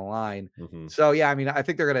later down the line. So, yeah, I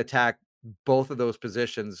think they're going to attack both of those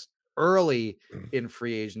positions early in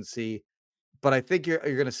free agency. But I think you're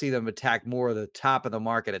going to see them attack more of the top of the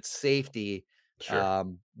market at safety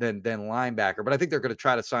than linebacker. But I think they're going to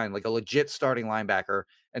try to sign like a legit starting linebacker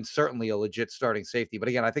and certainly a legit starting safety. But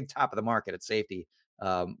again, I think top of the market at safety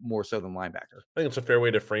more so than linebacker. I think it's a fair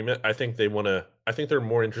way to frame it. I think they're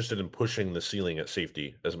more interested in pushing the ceiling at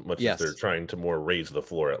safety as much as they're trying to more raise the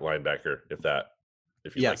floor at linebacker.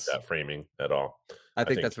 If you like that framing at all. I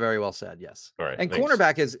think that's very well said. Yes. All right. And thanks.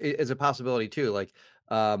 Cornerback is a possibility too. Like,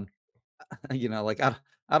 like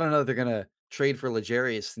I don't know if they're going to trade for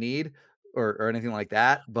L'Jarius Sneed or anything like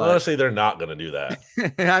that, but honestly, they're not going to do that.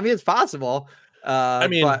 It's possible.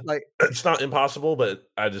 But like it's not impossible, but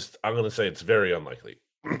I'm going to say it's very unlikely.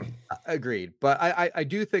 Agreed. But I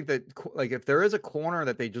do think that like if there is a corner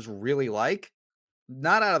that they just really like,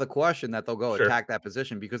 not out of the question that they'll go attack that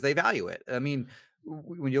position because they value it. I mean,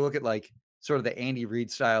 when you look at like sort of the Andy Reid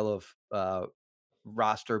style of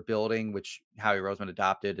roster building, which Howie Roseman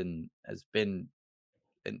adopted and has been,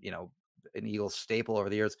 an Eagles staple over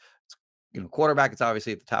the years. Quarterback is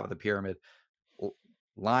obviously at the top of the pyramid.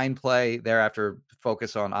 Line play, thereafter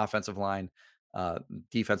focus on offensive line,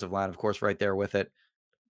 defensive line, of course, right there with it.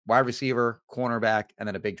 Wide receiver, cornerback, and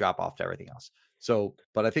then a big drop off to everything else. So,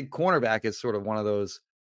 but I think cornerback is sort of one of those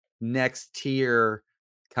next tier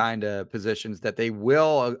kind of positions that they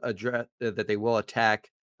will address, that they will attack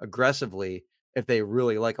aggressively if they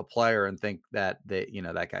really like a player and think that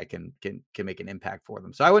that guy can make an impact for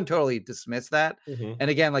them. So I wouldn't totally dismiss that. Mhm. And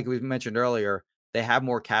again, like we mentioned earlier, they have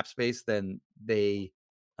more cap space than they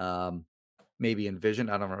maybe envisioned.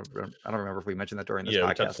 I don't remember if we mentioned that during this Yeah,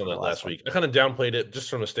 we podcast touched on or the that last last one. week. I kind of downplayed it just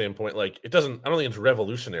from a standpoint, like I don't think it's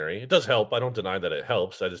revolutionary. It does help. I don't deny that it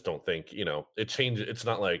helps. I just don't think, it changes. It's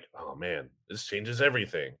not like, oh man, this changes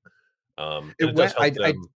everything. It And it does went.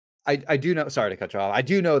 help them. I do know. Sorry to cut you off. I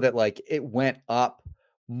do know that like it went up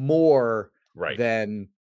more Right. than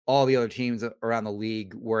all the other teams around the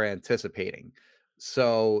league were anticipating.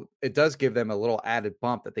 So it does give them a little added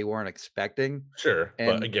bump that they weren't expecting. Sure. But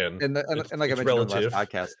And again, and like I it's mentioned on the last relative.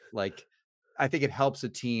 podcast, like I think it helps a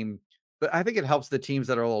team, but I think it helps the teams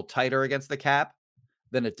that are a little tighter against the cap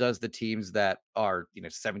than it does the teams that are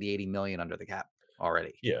 70, 80 million under the cap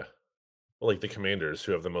already. Yeah. Well, like the Commanders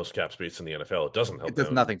who have the most cap space in the NFL, it doesn't It help does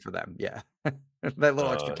them. nothing for them. Yeah. That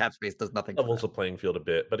little extra Uh, cap space does nothing for levels them. the playing field a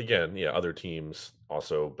bit. But again, yeah, other teams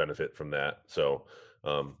also benefit from that. So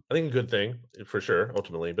I think a good thing for sure,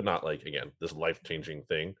 ultimately, but not like again, this life changing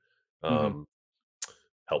thing. Hmm. Um,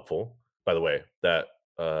 helpful. By the way, that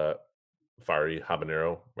uh fiery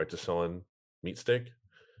habanero right to selling meat stick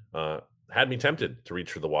uh had me tempted to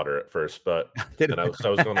reach for the water at first, but Did then I it?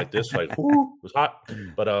 was going like this, like whoo, it was hot,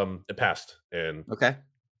 but it passed and Okay.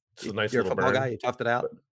 it's a nice You're a little football guy. burn. You toughed it out.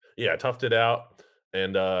 But yeah, I toughed it out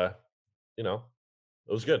and you know,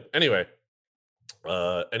 it was good. Anyway,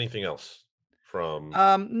 anything else from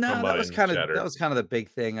No, that was combine kind of chatter? the big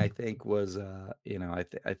thing. I think was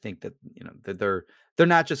I think that that they're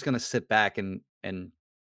not just going to sit back and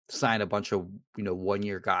sign a bunch of 1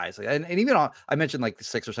 year guys. Like, and even on, I mentioned like the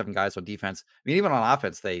 6 or 7 guys on defense. I mean, even on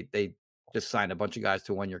offense, they just signed a bunch of guys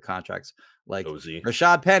to 1 year contracts, like OZ.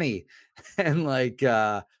 Rashad Penny and like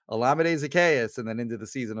Olamide Zacchaeus, and then into the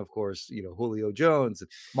season, of course, Julio Jones,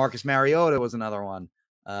 Marcus Mariota was another one.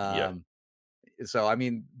 Yeah. So I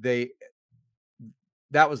mean,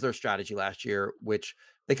 that was their strategy last year, which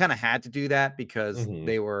they kind of had to do that because Hmm.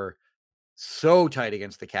 they were so tight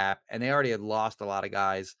against the cap and they already had lost a lot of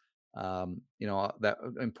guys, that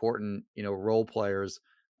important, role players,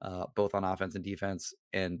 both on offense and defense.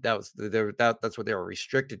 And that's what they were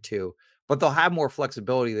restricted to, but they'll have more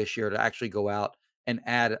flexibility this year to actually go out and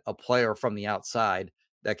add a player from the outside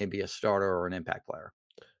that can be a starter or an impact player.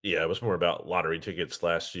 Yeah, it was more about lottery tickets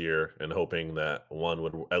last year and hoping that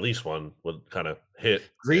at least one would kind of hit.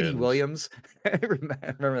 Greedy And Williams.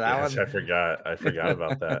 Remember that yes, one? I forgot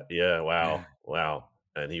about that. Yeah, wow,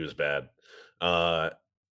 and he was bad. Uh,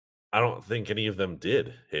 I don't think any of them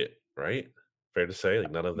did hit. Right? Fair to say, like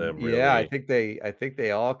none of them Yeah, really. I think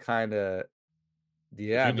they all kind of, If yeah,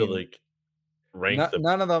 you I had to mean, like rank the,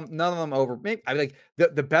 none of them over. Maybe I mean, like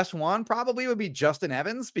the best one probably would be Justin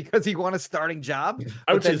Evans because he won a starting job. I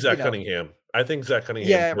But would say then Zach Cunningham. I think Zach Cunningham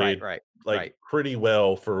yeah, played like right. pretty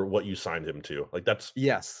well for what you signed him to. Like that's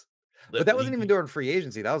Yes, but that that wasn't even during free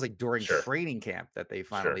agency. That was like during sure, training camp that they sure.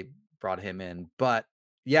 finally brought him in. But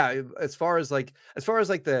yeah, as far as like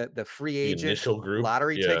the free The agent initial group,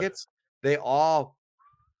 lottery yeah. tickets, they all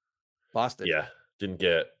busted. Yeah, didn't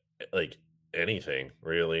get, like, anything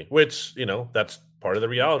really, which, that's part of the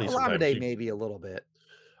reality sometimes. Olamide maybe a little bit.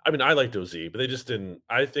 I mean, I liked OZ, but they just didn't.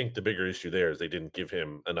 I think the bigger issue there is they didn't give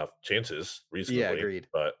him enough chances Yeah, reasonably, agreed.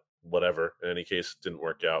 but whatever. In any case, it didn't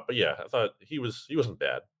work out. But yeah, I thought he wasn't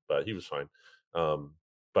bad, but he was fine.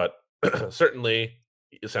 But certainly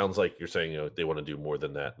it sounds like you're saying, they want to do more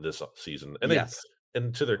than that this season. Yes.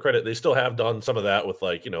 And to their credit, they still have done some of that with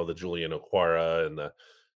like, the Julian Okwara and the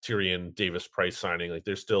Tyrion Davis Price signing. Like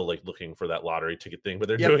they're still like looking for that lottery ticket thing, but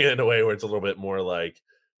they're Yep. doing it in a way where it's a little bit more like,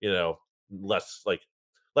 less like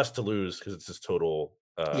less to lose because it's just total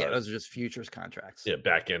Yeah, those are just futures contracts.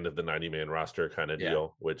 back end of the 90-man roster kind of Yeah.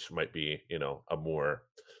 deal, which might be, a more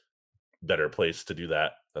better place to do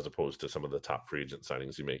that as opposed to some of the top free agent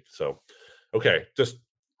signings you make. So, okay, just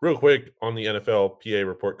real quick on the NFL PA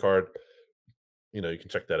report card, you can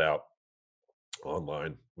check that out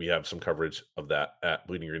online. We have some coverage of that at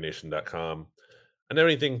bleedinggreennation.com. And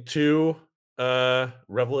anything too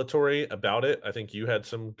revelatory about it? I think you had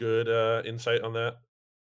some good insight on that.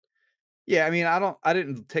 Yeah, I mean, I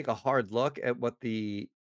didn't take a hard look at what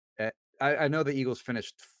I know the Eagles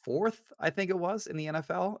finished 4th, I think it was, in the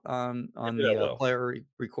NFL They on did that the well. player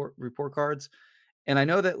report cards, and I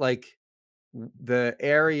know that like the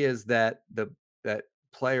areas that that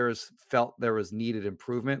players felt there was needed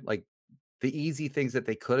improvement, like the easy things that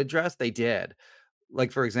they could address, they did.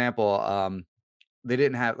 Like for example, they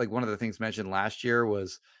didn't have like one of the things mentioned last year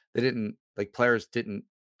was they didn't like players didn't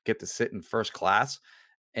get to sit in first class,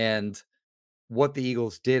 and what the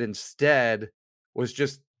Eagles did instead was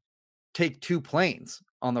just take 2 planes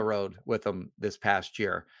on the road with them this past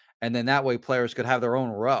year, and then that way players could have their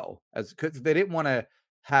own row as 'cause they didn't wanna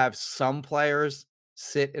have some players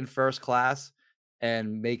sit in first class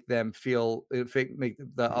and make them feel make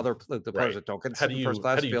the other the players Right. that don't get to How sit do in first you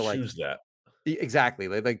how class do you feel like choose that? exactly,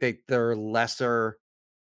 they're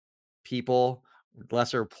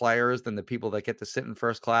lesser players than the people that get to sit in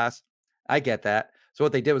first class. I get that. So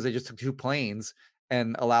what they did was they just took 2 planes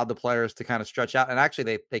and allowed the players to kind of stretch out. And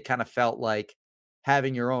actually they kind of felt like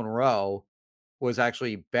having your own row was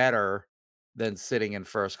actually better than sitting in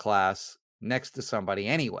first class next to somebody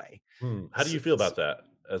anyway. How do S- you feel s- about that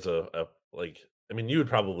as a like? I mean, you would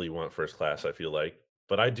probably want first class. I feel like,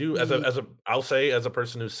 but I do ye- I'll say as a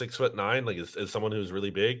person who's 6'9", like as someone who's really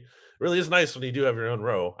big, it really is nice when you do have your own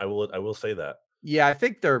row. I will say that. yeah, I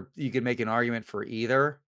think you can make an argument for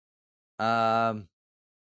either. Um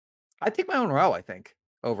I take my own row, I think,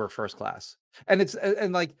 over first class. And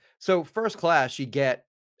and like so first class you get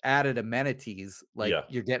added amenities, like Yeah.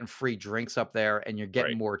 you're getting free drinks up there and you're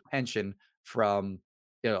getting Right. more attention from,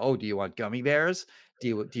 oh, do you want gummy bears?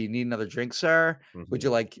 Do you need another drink, sir? Would Hmm. you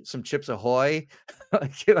like some Chips Ahoy?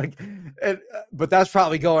 But that's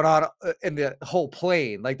probably going on in the whole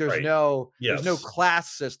plane. Like Right. there's no Yes.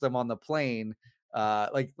 class system on the plane.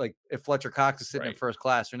 Like if Fletcher Cox is sitting in Right. first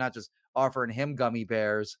class, you're not just offering him gummy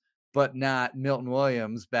bears but not Milton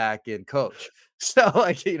Williams back in coach. So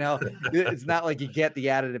like, it's not like you get the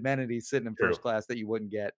added amenities sitting in True. first class that you wouldn't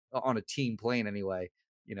get on a team plane anyway,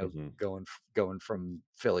 Hmm. going from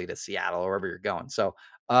Philly to Seattle or wherever you're going. So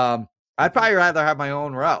I'd Hmm. probably rather have my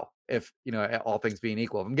own row if, all things being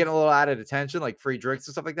equal. If I'm getting a little added attention, like free drinks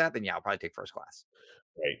and stuff like that, then yeah, I'll probably take first class.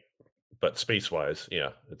 Right. But space-wise,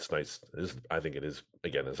 yeah, it's nice. I think it is,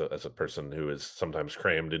 again, as a person who is sometimes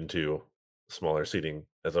crammed into smaller seating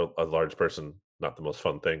as a large person, not the most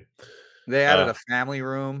fun thing. They added Uh, a family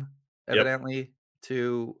room yep. evidently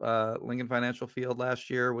to Lincoln Financial Field last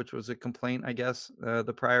year, which was a complaint, I guess,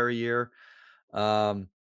 the prior year. Um,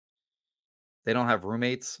 they don't have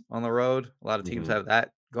roommates on the road. A lot of teams Mhm. have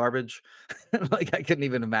that garbage. Like I couldn't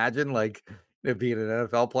even imagine like being an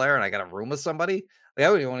NFL player and I got a room with somebody. Like I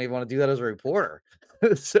wouldn't even want to do that as a reporter.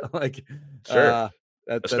 So like Sure. uh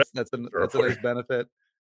Especially for a that's a nice reporter. benefit.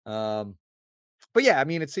 Um but yeah, I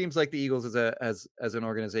mean it seems like the Eagles as an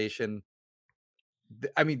organization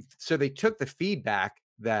I mean, so they took the feedback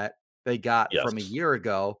that they got from a Yes. year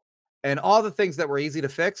ago, and all the things that were easy to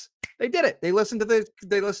fix, they did it. They listened to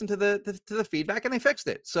the feedback and they fixed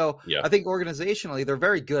it. So Yeah. I think organizationally, they're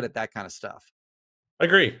very good at that kind of stuff. I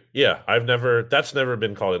agree. Yeah, that's never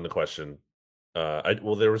been called into question.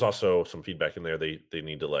 There was also some feedback in there. They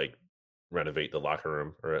need to, like, renovate the locker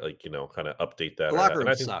room or, like, kinda update that The or locker and room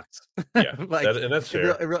I think sucks. yeah, Like that's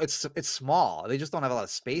fair. it's small. They just don't have a lot of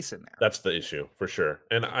space in there. That's the issue for sure.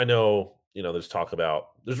 And I know,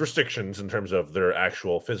 there's restrictions in terms of their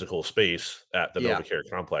actual physical space at the Yeah, NovaCare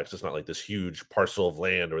complex. It's not like this huge parcel of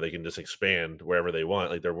land where they can just expand wherever they want.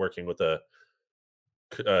 Like they're working with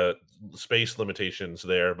uh, space limitations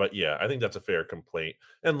there. But yeah, I think that's a fair complaint.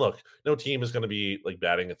 And look, no team is going to be like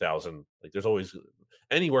batting 1,000. Like there's always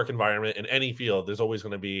any work environment in any field. There's always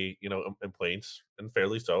going to be complaints, and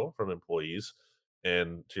fairly so, from employees.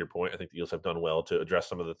 And to your point, I think the Eagles have done well to address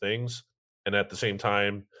some of the things. And at the same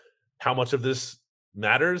time, how much of this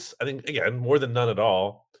matters? I think again more than none at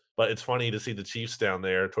all. But it's funny to see the Chiefs down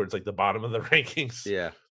there towards like the bottom of the rankings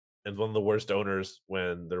yeah. and one of the worst owners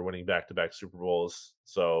when they're winning back-to-back Super Bowls.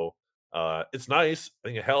 So it's nice. I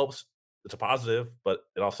think it helps. It's a positive, but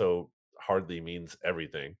it also hardly means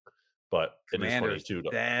everything. But it is funny Commanders too.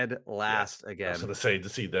 dead Yeah, last I was again, going to say to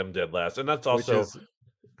see them dead last, and that's which also is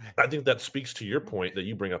I think that speaks to your point that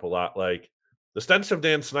you bring up a lot. Like the stench of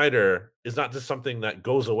Dan Snyder is not just something that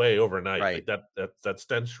goes away overnight. right. Like that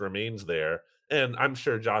stench remains there, and I'm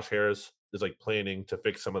sure Josh Harris is like planning to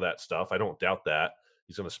fix some of that stuff. I don't doubt that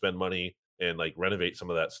he's going to spend money and like renovate some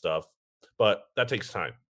of that stuff, but that takes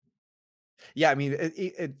time. Yeah, I mean,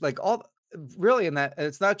 like all really in that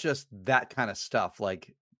it's not just that kind of stuff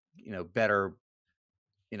like, better,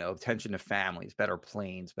 attention to families, better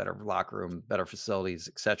planes, better locker room, better facilities,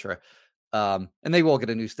 etc. And they will get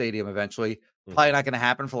a new stadium eventually. Probably Mhm. not going to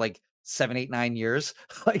happen for like 7, 8, 9 years.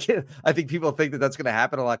 Like, I think people think that that's going to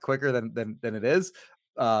happen a lot quicker than it is.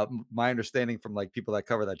 My understanding from like people that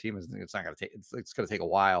cover that team is it's not going to take, it's going to take a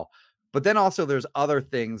while. But then also there's other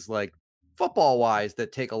things like football wise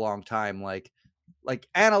that take a long time. Like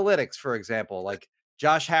analytics, for example, like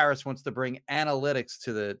Josh Harris wants to bring analytics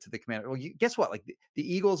to the Commander. Well, guess what? Like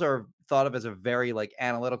the Eagles are thought of as a very like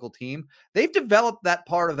analytical team. They've developed that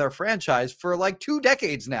part of their franchise for like 2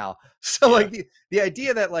 decades now. So like the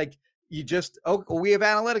idea that like you just, we have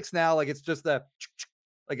analytics now, like it's just a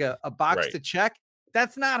box to check.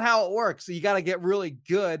 That's not how it works. So you got to get really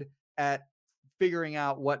good at figuring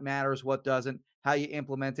out what matters, what doesn't, how you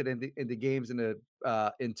implement it into games,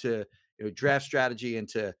 into draft strategy,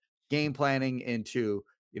 into game planning, into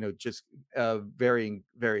just varying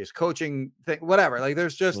various coaching thing, whatever. Like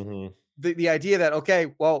there's just the idea that,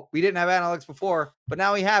 okay, well, we didn't have analytics before, but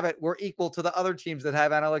now we have it. We're equal to the other teams that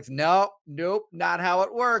have analytics. Nope, not how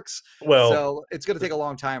it works. Well, so it's going to take a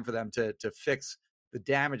long time for them to fix the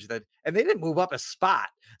damage and they didn't move up a spot.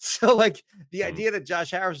 So like the idea that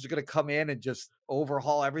Josh Harris is going to come in and just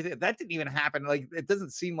overhaul everything, that didn't even happen. Like it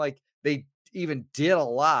doesn't seem like they even did a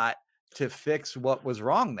lot to fix what was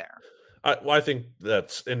wrong there. I think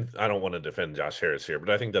that's, and I don't want to defend Josh Harris here, but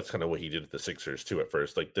I think that's kind of what he did at the Sixers too at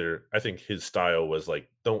first. Like I think his style was like,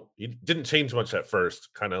 he didn't change much at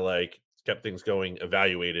first, kind of like kept things going,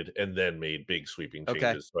 evaluated, and then made big sweeping changes.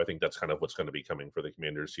 Okay. So I think that's kind of what's going to be coming for the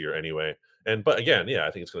Commanders here anyway. But again,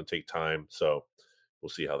 I think it's going to take time. So we'll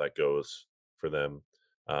see how that goes for them.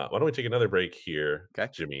 Why don't we take another break here,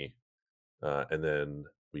 okay, Jimmy? And then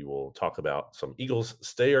we will talk about some Eagles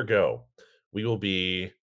stay or go. We will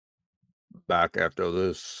be back after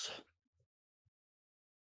this.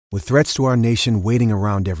 With threats to our nation waiting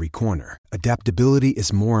around every corner, adaptability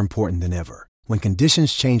is more important than ever. When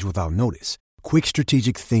conditions change without notice, quick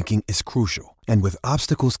strategic thinking is crucial. And with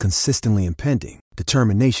obstacles consistently impending,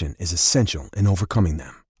 determination is essential in overcoming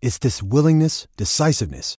them. It's this willingness,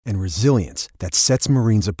 decisiveness, and resilience that sets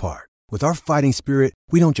Marines apart. With our fighting spirit,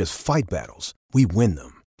 we don't just fight battles, we win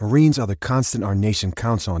them. Marines are the constant our nation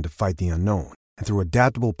counts on to fight the unknown. And through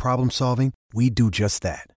adaptable problem solving, we do just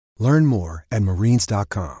that. Learn more at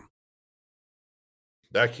Marines.com.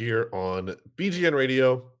 Back here on BGN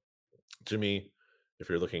Radio. Jimmy, if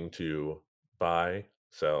you're looking to buy,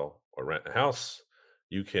 sell, or rent a house,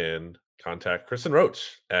 you can contact Kristen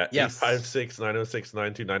Roach at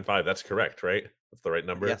 856-906-9295. That's correct, right? That's the right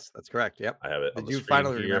number? Yes, that's correct. Yep. I have it. Did you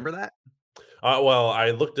finally remember that? Well,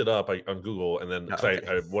 I looked it up on Google, and then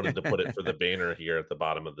I wanted to put it for the banner here at the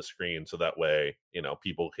bottom of the screen, so that way,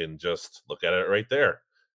 people can just look at it right there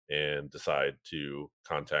and decide to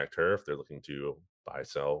contact her if they're looking to buy,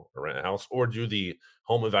 sell, or rent a house, or do the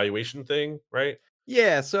home evaluation thing, right?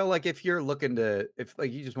 Yeah. So, like, if you're looking if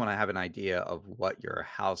you just want to have an idea of what your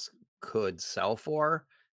house could sell for,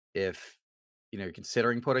 if you're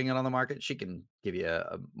considering putting it on the market, she can give you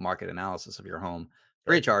a market analysis of your home.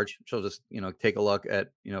 Free of charge. She'll just, take a look at,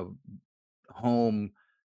 home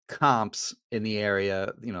comps in the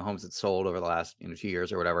area, homes that sold over the last, 2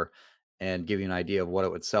 years or whatever, and give you an idea of what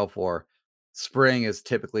it would sell for. Spring is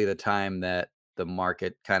typically the time that the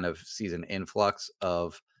market kind of sees an influx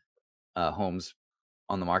of homes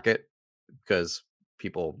on the market because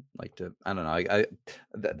people like to, I don't know,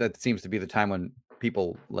 that seems to be the time when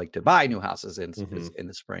people like to buy new houses in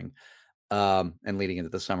the spring. And leading into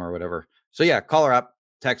the summer or whatever. So yeah, call her up,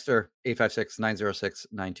 text her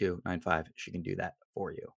 856-906-9295. She can do that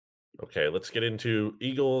for you. Okay, let's get into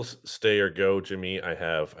Eagles stay or go, Jimmy. I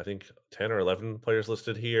have, I think, 10 or 11 players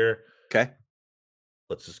listed here. Okay.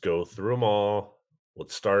 Let's just go through them all.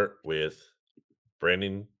 Let's start with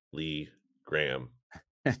Brandon Lee Graham.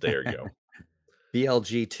 Stay or go.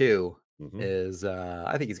 BLG2 is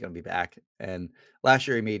I think he's going to be back. And last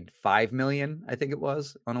year he made $5 million, I think it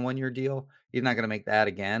was, on a 1-year deal. He's not going to make that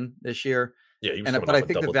again this year. Yeah, but I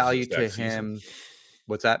think the value to him.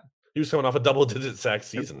 What's that? He was coming off a double-digit sack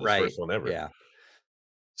season, his first one ever. Yeah.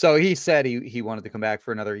 So he said he wanted to come back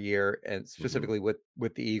for another year, and specifically with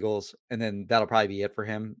the Eagles, and then that'll probably be it for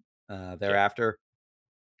him thereafter.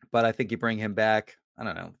 Yeah. But I think you bring him back, I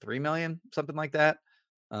don't know, $3 million, something like that.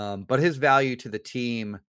 But his value to the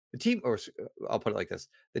team, or I'll put it like this: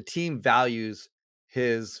 the team values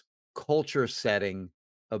his culture setting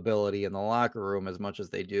ability in the locker room as much as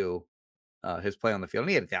they do his play on the field. And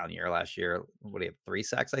he had a down year last year. What do you have? 3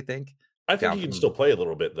 sacks, I think. I think he can still play a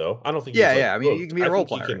little bit, though. I don't think. Yeah. I mean, you can be a role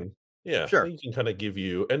player. Sure. He can kind of give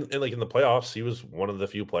you, and like in the playoffs, he was one of the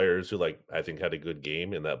few players who, like, I think had a good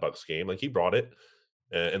game in that Bucs game. Like he brought it,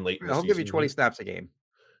 and late. He'll give you 20 snaps a game.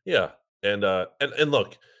 Yeah, and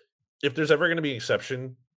look, if there's ever going to be an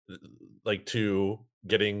exception, like to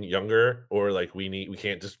getting younger, or like we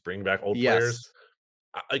can't just bring back old players.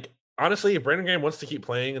 Yes. Like honestly, if Brandon Graham wants to keep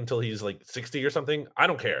playing until he's like 60 or something, I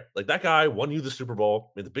don't care. Like that guy won you the Super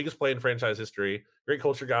Bowl, made the biggest play in franchise history, great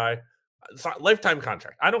culture guy. It's not lifetime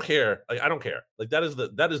contract. I don't care. Like I don't care. Like that is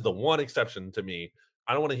the one exception to me.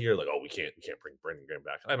 I don't want to hear like, oh, we can't bring Brandon Graham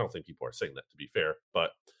back. I don't think people are saying that, to be fair,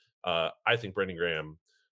 but I think Brandon Graham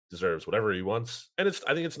deserves whatever he wants, and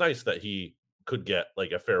I think it's nice that he could get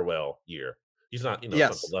like a farewell year. He's not, it's not the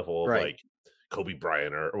Yes. level of Right. like Kobe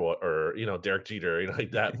Bryant or Derek Jeter,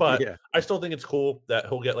 like that. But Yeah. I still think it's cool that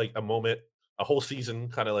he'll get like a moment, a whole season,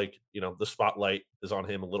 kind of like, the spotlight is on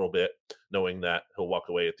him a little bit, knowing that he'll walk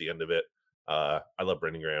away at the end of it. I love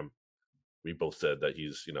Brandon Graham. We both said that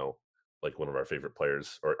he's, like one of our favorite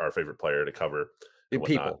players, or our favorite player to cover and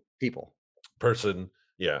whatnot. People. Person.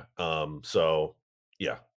 Yeah. So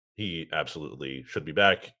yeah, he absolutely should be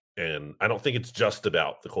back. And I don't think it's just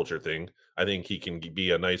about the culture thing. I think he can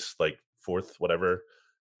be a nice like fourth whatever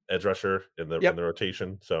edge rusher in the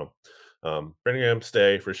rotation. So Brandon Graham,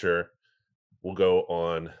 stay for sure. We'll go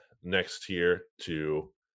on next here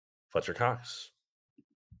to Fletcher Cox.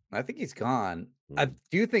 I think he's gone. I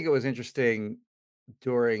do think it was interesting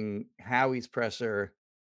during Howie's presser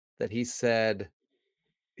that he said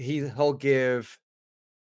he'll give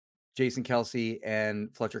Jason Kelce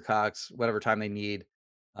and Fletcher Cox whatever time they need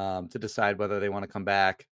to decide whether they want to come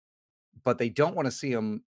back, but they don't want to see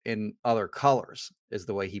them in other colors, is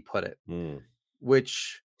the way he put it,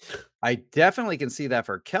 which I definitely can see that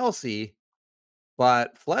for Kelce,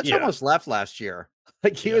 but Fletch almost left last year.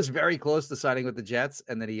 Like he was very close to signing with the Jets,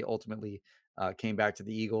 and then he ultimately came back to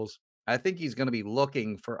the Eagles. I think he's going to be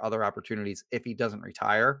looking for other opportunities if he doesn't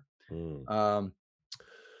retire.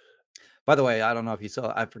 By the way, I don't know if you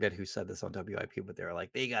saw, I forget who said this on WIP, but they were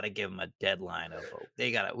like, they got to give him a deadline of,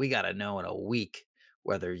 we got to know in a week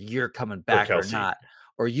whether you're coming back or not,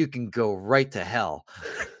 or you can go right to hell.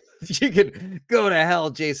 You can go to hell,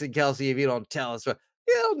 Jason Kelce, if you don't tell us. They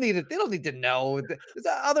don't need it. They don't need to know. There's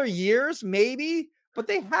other years, maybe, but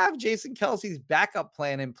they have Jason Kelce's backup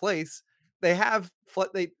plan in place. They have,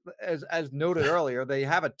 as noted earlier, they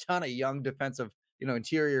have a ton of young defensive,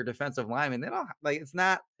 interior defensive linemen. They don't it's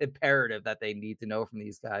not imperative that they need to know from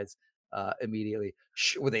these guys immediately.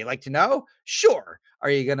 Would they like to know? Sure. Are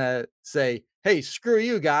you going to say, hey, screw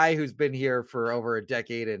you, guy who's been here for over a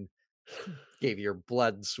decade and gave your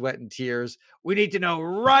blood, sweat, and tears? We need to know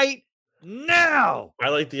right now. I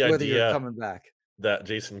like the whether idea you're coming back. That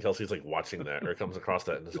Jason Kelce's like watching that or comes across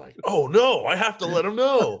that and is like, oh no, I have to let him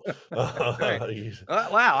know.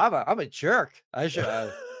 Wow, I'm a jerk. I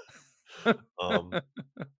should.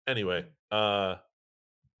 Anyway,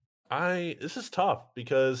 this is tough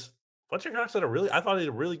because Fletcher Cox had I thought he had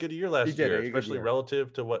a really good year last year, especially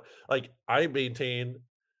relative to what, like, I maintain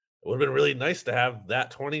it would have been really nice to have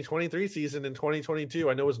that 2023 season in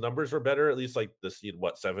 2022. I know his numbers were better, at least like this,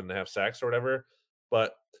 7.5 sacks or whatever.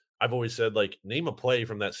 But I've always said, like, name a play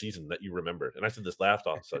from that season that you remembered. And I said this last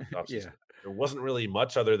offseason. There wasn't really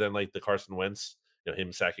much other than like the Carson Wentz,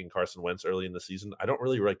 him sacking Carson Wentz early in the season. I don't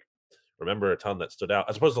really remember a ton that stood out.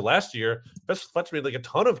 As opposed to last year, Fletcher made like a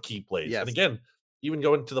ton of key plays. And again, even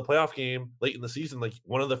going to the playoff game late in the season, like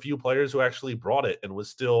one of the few players who actually brought it and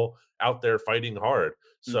was still out there fighting hard.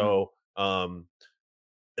 So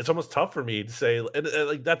it's almost tough for me to say, and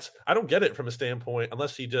like I don't get it from a standpoint,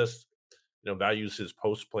 unless he just values his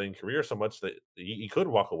post-playing career so much that he could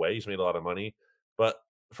walk away. He's made a lot of money, but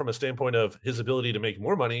from a standpoint of his ability to make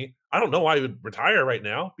more money, I don't know why he would retire right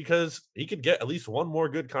now, because he could get at least one more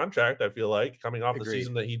good contract, I feel like, coming off the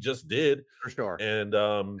season that he just did. For sure. And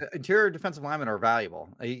interior defensive linemen are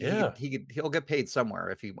valuable. He'll get paid somewhere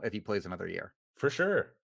if he plays another year. For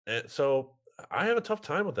sure. And so I have a tough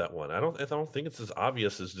time with that one. I don't think it's as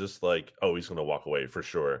obvious as just like, oh, he's going to walk away for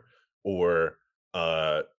sure, or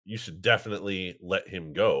you should definitely let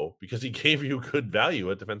him go because he gave you good value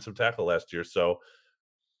at defensive tackle last year. So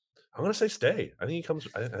I'm going to say stay. I think he comes.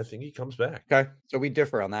 I think he comes back. Okay, so we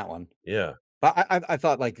differ on that one. Yeah, but I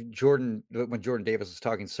thought like when Jordan Davis was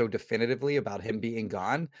talking so definitively about him being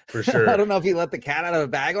gone, for sure. I don't know if he let the cat out of the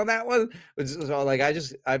bag on that one. So like I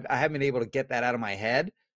haven't been able to get that out of my head,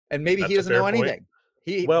 and maybe he doesn't know anything.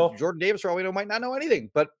 Jordan Davis, for all we know, might not know anything,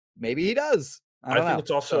 but maybe he does. I think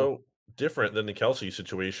it's also different than the Kelce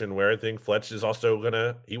situation, where I think Fletch is also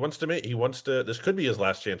this could be his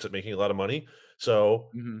last chance at making a lot of money. So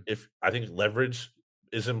if I think leverage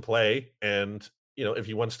is in play, and if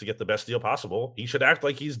he wants to get the best deal possible, he should act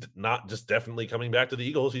like he's not just definitely coming back to the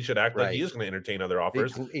Eagles. He should act like he is going to entertain other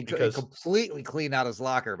offers. He completely cleaned out his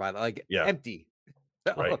locker empty.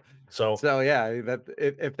 Right. So, So yeah, that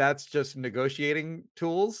if that's just negotiating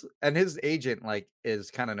tools, and his agent like is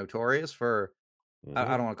kind of notorious for, I mhm.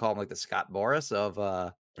 don't want to call him like the Scott Boras of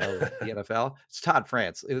the NFL. It's Todd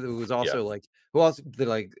France. It was Yeah. also like who else did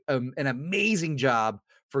like an amazing job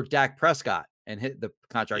for Dak Prescott and hit the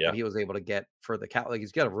contract that Yeah. he was able to get for the cat. Like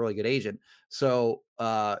he's got a really good agent. So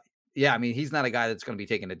yeah, I mean he's not a guy that's going to be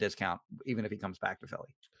taking a discount even if he comes back to Philly.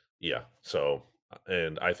 Yeah. So,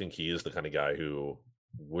 and I think he is the kind of guy who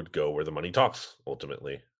would go where the money talks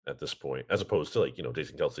ultimately at this point, as opposed to like,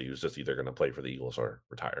 Jason Kelsey, who's just either going to play for the Eagles or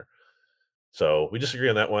retire. So we disagree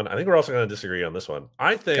on that one. I think we're also going to disagree on this one.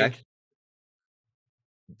 I Okay. think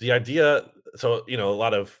the idea, so, a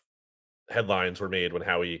lot of headlines were made when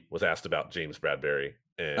Howie was asked about James Bradbury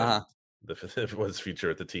and Uh-huh. his future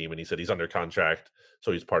at the team. And he said he's under contract,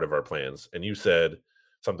 so he's part of our plans. And you said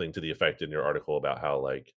something to the effect in your article about how,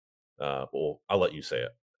 like, well, I'll let you say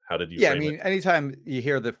it. How did you Yeah, I frame it? mean, anytime you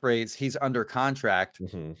hear the phrase "he's under contract,"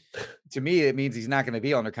 Hmm. to me, it means he's not going to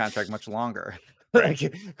be under contract much longer. Right.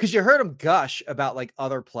 Like, because you heard him gush about like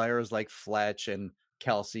other players like Fletch and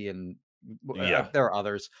Kelsey, and Yeah. there are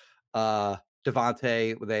others.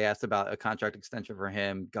 Devontae, they asked about a contract extension for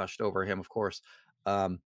him, gushed over him, of course.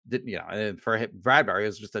 And for him, Bradbury, it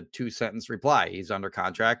was just a 2-sentence reply. He's under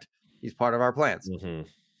contract. He's part of our plans. Hmm.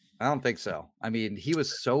 I don't think so. I mean, he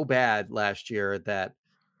was so bad last year that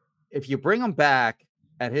if you bring him back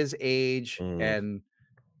at his age Mm. and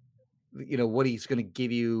what he's going to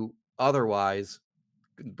give you otherwise,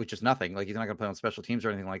 which is nothing, like he's not going to play on special teams or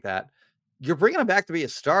anything like that, you're bringing him back to be a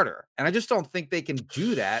starter. And I just don't think they can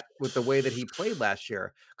do that with the way that he played last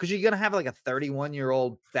year, because you're going to have like a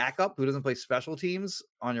 31-year-old backup who doesn't play special teams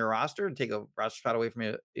on your roster and take a roster spot away from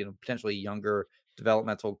a potentially younger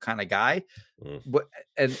developmental kind of guy. Mm.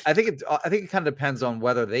 And I think it kind of depends on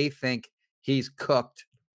whether they think he's cooked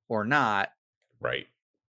or not. Right.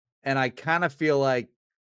 And I kind of feel like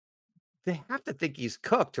they have to think he's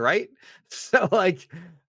cooked, right? So like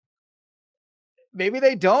maybe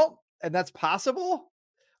they don't, and that's possible.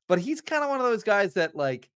 But he's kind of one of those guys that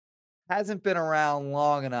like hasn't been around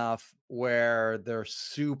long enough where they're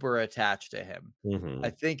super attached to him. Hmm. I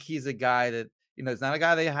think he's a guy that, he's not a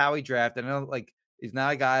guy that Howie drafted. I know, like, he's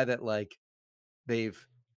not a guy that like we've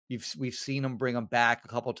seen him bring him back a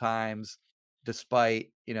couple times,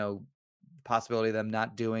 despite possibility of them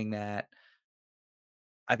not doing that.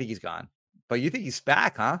 I think he's gone. But you think he's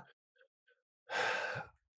back, huh?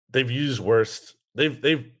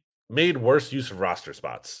 They've made worse use of roster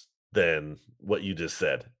spots than what you just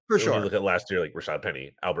said. For When you sure. look at last year, like Rashad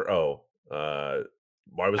Penny, Albert O.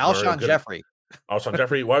 Why was Alshon Jeffrey. Alshon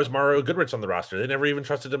Jeffrey? Why was Mario Goodrich on the roster? They never even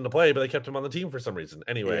trusted him to play, but they kept him on the team for some reason.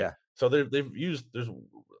 Anyway, Yeah. so they've used.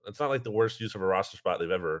 It's not like the worst use of a roster spot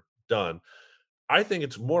they've ever done. I think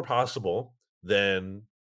it's more possible than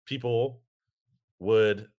people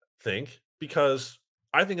would think, because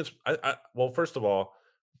I think it's well, first of all,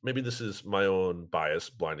 maybe this is my own bias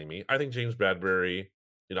blinding me. I think James Bradbury,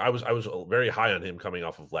 I was very high on him coming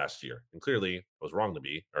off of last year, and clearly I was wrong to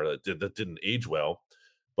be, or that didn't age well.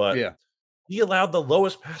 But Yeah. he allowed the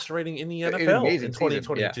lowest passer rating in the An NFL in amazing season.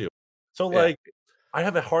 2022. So Yeah. like, I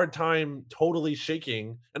have a hard time totally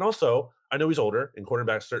shaking. And also, I know he's older, and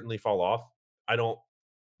quarterbacks certainly fall off. I don't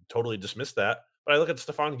totally dismiss that. But I look at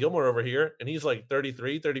Stephon Gilmore over here, and he's like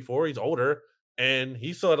 33, 34. He's older, and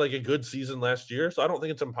he still had like a good season last year. So I don't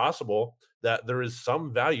think it's impossible that there is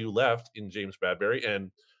some value left in James Bradbury.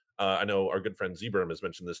 And I know our good friend Zebram has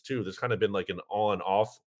mentioned this too. There's kind of been like an on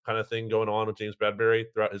off kind of thing going on with James Bradbury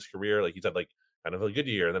throughout his career. Like he's had like kind of a good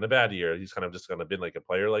year and then a bad year. He's kind of just kind of been like a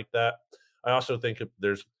player like that. I also think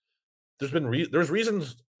there's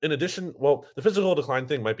reasons in addition. Well, the physical decline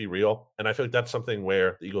thing might be real, and I feel like that's something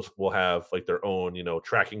where the Eagles will have like their own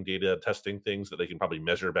tracking data, testing things that they can probably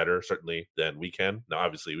measure better certainly than we can. Now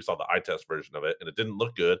obviously we saw the eye test version of it and it didn't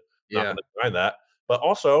look good. Not Yeah. going to deny that, but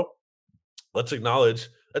also let's acknowledge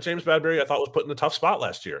that James Bradbury I thought was put in a tough spot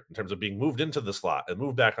last year in terms of being moved into the slot and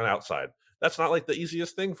moved back on outside. That's not like the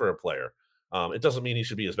easiest thing for a player. It doesn't mean he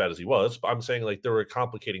should be as bad as he was, but I'm saying like there were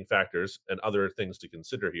complicating factors and other things to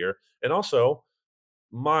consider here. And also,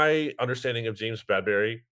 my understanding of James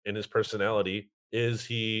Bradbury and his personality is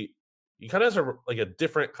he kind of has a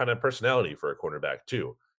different kind of personality for a cornerback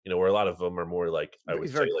too. Where a lot of them are more like, I would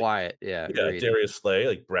He's say, very like, quiet. Yeah. yeah, Agreed. Darius Slay,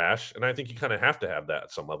 like brash, and I think you kind of have to have that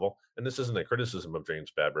at some level. And this isn't a criticism of James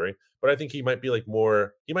Bradbury, but I think he might be like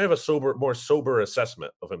more. He might have a more sober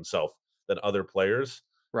assessment of himself than other players,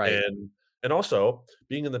 Right. and also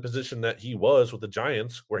being in the position that he was with the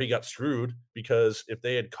Giants, where he got screwed because if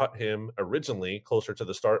they had cut him originally closer to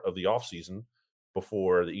the start of the offseason,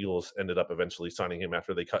 before the Eagles ended up eventually signing him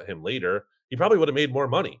after they cut him later, he probably would have made more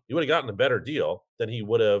money. He would have gotten a better deal than he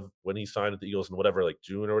would have when he signed with the Eagles in whatever, like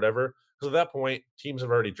June or whatever. Because at that point, teams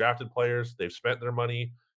have already drafted players. They've spent their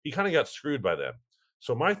money. He kind of got screwed by them.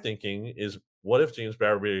 So my thinking is, what if James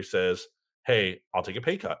Bradberry says, hey, I'll take a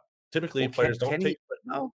pay cut? Typically, players don't take.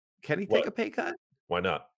 No, can he What? take a pay cut? Why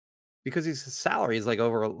not? Because his salary is like a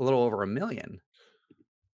little over $1 million.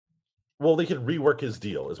 Well, they could rework his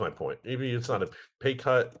deal, is my point. Maybe it's not a pay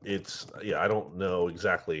cut. I don't know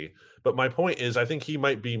exactly. But my point is, I think he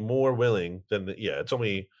might be more willing than it's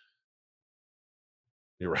only.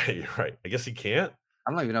 You're right. I guess he can't.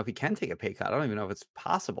 I don't even know if he can take a pay cut. I don't even know if it's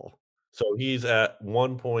possible. So he's at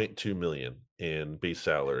 1.2 million in base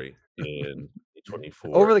salary in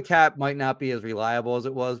 2024. Over the cap might not be as reliable as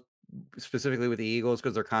it was, specifically with the Eagles,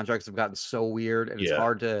 because their contracts have gotten so weird, and it's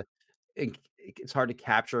hard to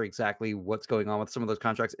capture exactly what's going on with some of those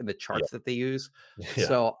contracts in the charts that they use. Yeah.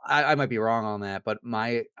 So I might be wrong on that, but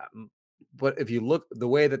but if you look the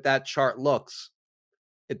way that chart looks,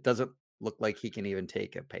 it doesn't look like he can even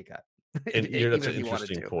take a pay cut. And that's an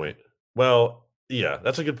interesting point. Well, yeah,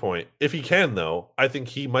 that's a good point. If he can, though, I think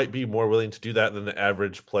he might be more willing to do that than the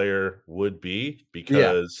average player would be,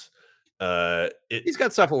 because he's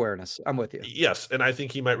got self-awareness. I'm with you. Yes, and I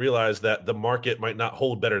think he might realize that the market might not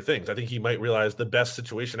hold better things. I think he might realize the best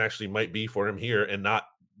situation actually might be for him here, and not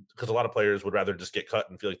because a lot of players would rather just get cut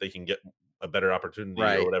and feel like they can get a better opportunity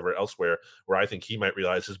or whatever elsewhere, where I think he might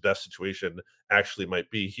realize his best situation actually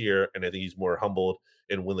might be here, and I think he's more humbled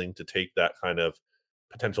and willing to take that kind of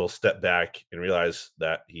potential step back and realize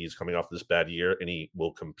that he's coming off this bad year and he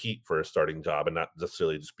will compete for a starting job and not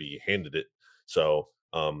necessarily just be handed it. So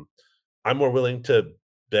I'm more willing to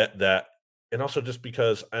bet that. And also just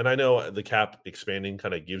because, and I know the cap expanding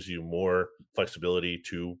kind of gives you more flexibility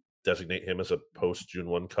to designate him as a post June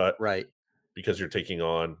 1 cut, right? Because you're taking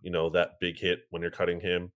on, that big hit when you're cutting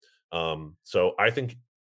him. So I think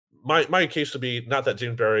my case would be not that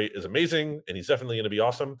James Barry is amazing and he's definitely going to be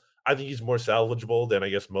awesome. I think he's more salvageable than I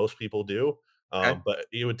guess most people do. But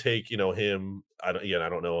it would take, him. I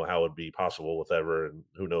don't know how it would be possible with ever, and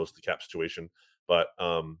who knows the cap situation. But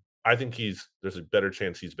I think there's a better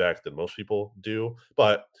chance he's back than most people do.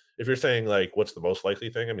 But if you're saying like, what's the most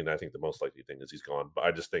likely thing? I mean, I think the most likely thing is he's gone. But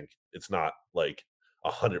I just think it's not like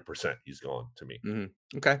 100% he's gone to me.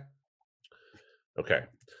 Mm-hmm. Okay.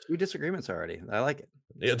 2 disagreements already. I like it.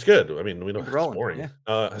 Yeah, it's good. I mean, we don't. It's boring.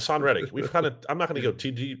 Yeah. Hassan Reddick. I'm not going to go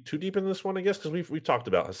too deep in this one, I guess, because we've talked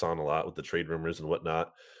about Hassan a lot with the trade rumors and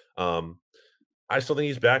whatnot. I still think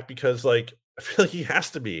he's back because, like, I feel like he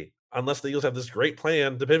has to be, unless the Eagles have this great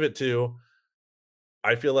plan to pivot to.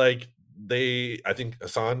 I feel like I think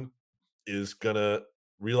Hassan is gonna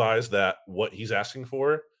realize that what he's asking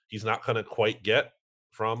for, he's not gonna quite get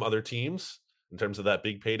from other teams in terms of that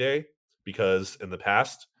big payday, because in the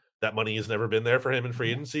past that money has never been there for him in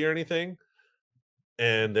free agency or anything.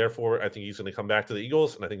 And therefore, I think he's going to come back to the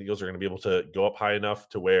Eagles, and I think the Eagles are going to be able to go up high enough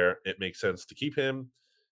to where it makes sense to keep him.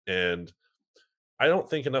 And I don't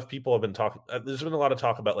think enough people have been talking. There's been a lot of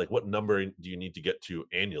talk about like what number do you need to get to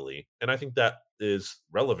annually, and I think that is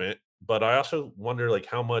relevant. But I also wonder like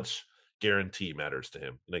how much guarantee matters to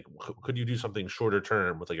him. Like, could you do something shorter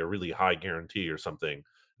term with like a really high guarantee or something, and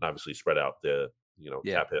obviously spread out the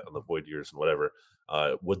cap hit on the void years and whatever?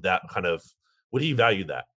 Would he value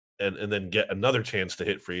that and then get another chance to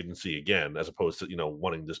hit free agency again, as opposed to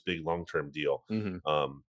wanting this big long-term deal?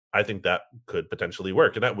 Mm-hmm. I think that could potentially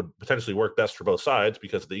work, and that would potentially work best for both sides,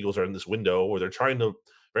 because the Eagles are in this window where they're trying to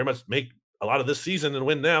very much make a lot of this season and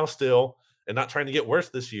win now still, and not trying to get worse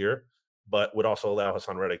this year, but would also allow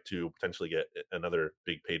Hassan Reddick to potentially get another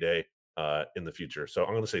big payday in the future. So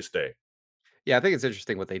I'm going to say stay. Yeah, I think it's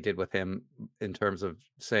interesting what they did with him in terms of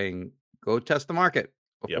saying, go test the market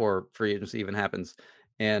before free agency even happens.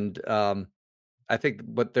 And I think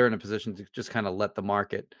they're in a position to just kind of let the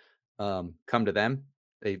market come to them.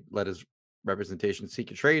 They let his representation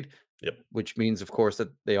seek a trade, which means, of course, that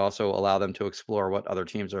they also allow them to explore what other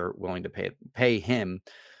teams are willing to pay him.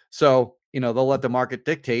 So, they'll let the market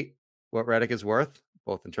dictate what Reddick is worth,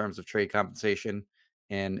 both in terms of trade compensation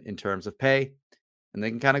and in terms of pay, and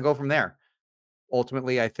they can kind of go from there.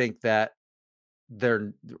 Ultimately, I think that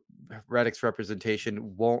Reddick's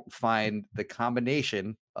representation won't find the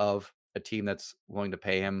combination of a team that's willing to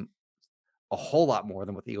pay him a whole lot more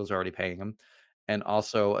than what the Eagles are already paying him, and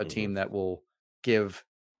also a team that will give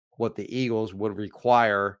what the Eagles would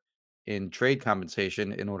require in trade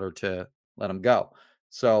compensation in order to let him go.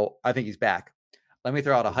 So I think he's back. Let me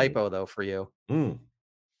throw out a hypo, though, for you.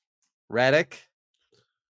 Reddick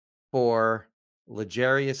for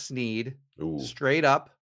L'Jarius Sneed, straight up.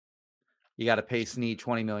 you got to pay Snead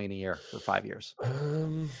 $20 million a year for 5 years. 5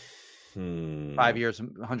 years,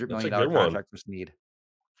 $100 That's a million good one. contract for Snead.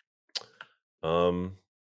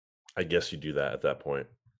 I guess you do that at that point.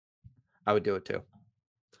 I would do it too.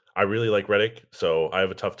 I really like Reddick, so I have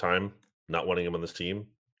a tough time not wanting him on this team.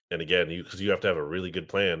 And again, because you have to have a really good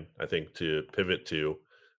plan, I think, to pivot to.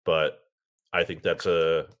 But I think that's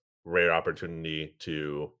a rare opportunity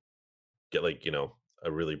to get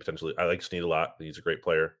a really potentially. I like Snead a lot. He's a great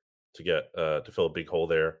player to get to fill a big hole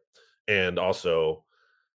there. And also,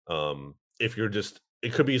 if you're just,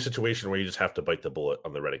 it could be a situation where you just have to bite the bullet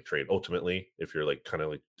on the Reddick trade. Ultimately, if you're if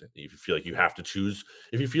you feel like you have to choose,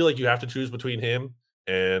 between him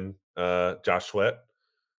and Josh Sweat,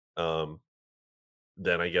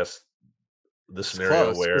 then I guess the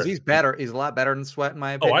scenario where he's better. He's a lot better than Sweat in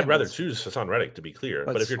my opinion. I'd rather choose Hassan Reddick, to be clear.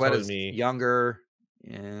 But if you're Sweat telling me younger,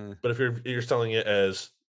 yeah. But if you're selling it as,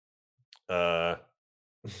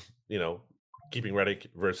 keeping Reddick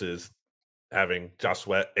versus having Josh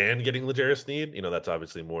Sweat and getting L'Jarius Sneed, that's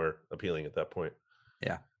obviously more appealing at that point.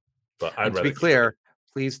 Yeah. But I'd to be clear,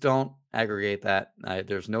 please don't aggregate that.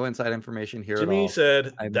 There's no inside information here Jimmy at all.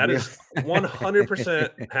 Said that is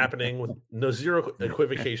 100% happening with zero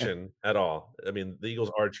equivocation at all. I mean, the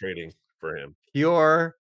Eagles are trading for him.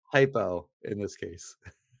 Pure hypo in this case.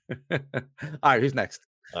 All right, who's next?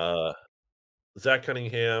 Zach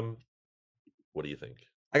Cunningham. What do you think?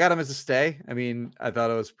 I got him as a stay. I mean, I thought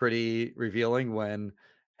it was pretty revealing when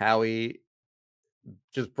Howie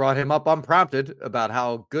just brought him up unprompted about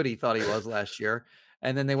how good he thought he was last year.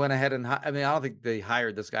 And then they went ahead and, I don't think they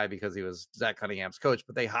hired this guy because he was Zach Cunningham's coach,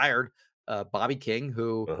 but they hired Bobby King,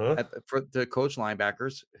 who to coach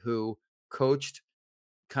linebackers, who coached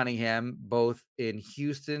Cunningham both in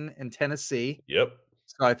Houston and Tennessee. Yep.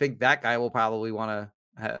 So I think that guy will probably want to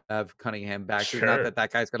have Cunningham back. Sure. Not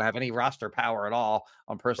that guy's going to have any roster power at all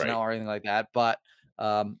on personnel or anything like that. But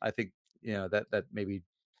I think, that maybe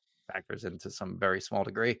factors into some very small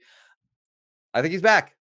degree. I think he's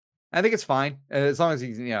back. I think it's fine. As long as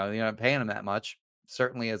he's, you're not paying him that much.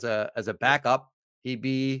 Certainly as a backup, he'd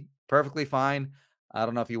be perfectly fine. I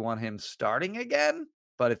don't know if you want him starting again,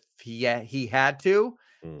 but if he had to,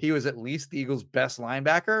 he was at least the Eagles' best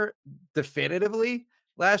linebacker definitively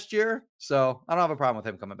last year. So I don't have a problem with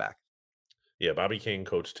him coming back. Yeah, Bobby King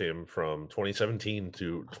coached him from 2017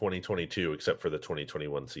 to 2022, except for the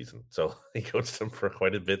 2021 season. So he coached him for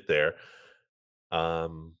quite a bit there.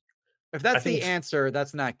 If that's the answer,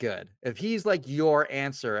 that's not good. If he's like your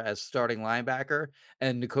answer as starting linebacker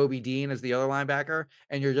and Nakobe Dean as the other linebacker,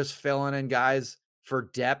 and you're just filling in guys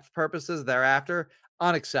for depth purposes thereafter,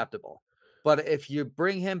 unacceptable. But if you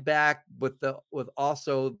bring him back with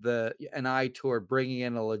also an eye toward bringing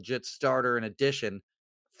in a legit starter in addition,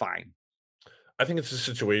 fine. I think it's a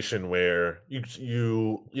situation where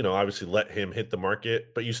you obviously let him hit the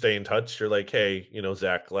market, but you stay in touch. You're like, hey,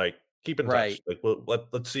 Zach, keep in touch. Like,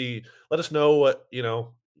 let's see, let us know what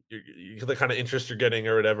the kind of interest you're getting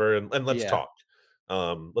or whatever, and let's talk.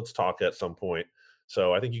 Let's talk at some point.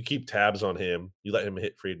 So I think you keep tabs on him. You let him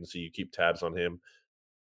hit free agency. You keep tabs on him.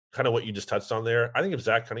 Kind of what you just touched on there. I think if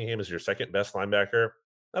Zach Cunningham is your second best linebacker,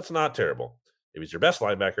 that's not terrible. If he's your best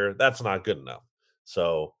linebacker, that's not good enough.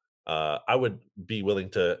 So I would be willing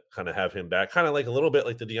to kind of have him back, kind of like a little bit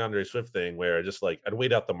like the DeAndre Swift thing, where I'd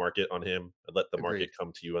wait out the market on him. I'd let the market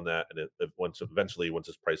come to you on that. And once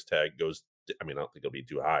his price tag goes, I mean, I don't think it'll be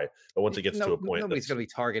too high, but once it gets to a point, nobody's going to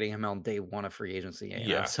be targeting him on day one of free agency.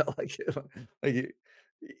 Yeah. So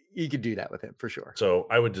you could do that with him for sure. So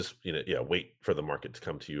I would just, wait for the market to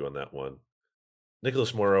come to you on that one.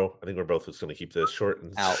 Nicholas Morrow, I think we're both just going to keep this short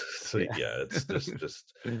and out. It's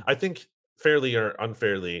just I think fairly or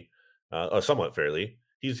unfairly, somewhat fairly,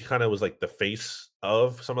 he's kind of was like the face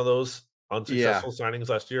of some of those unsuccessful signings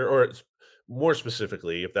last year, or it's more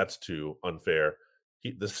specifically, if that's too unfair,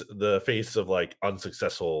 the face of like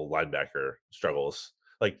unsuccessful linebacker struggles.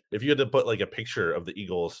 Like if you had to put like a picture of the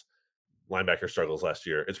Eagles linebacker struggles last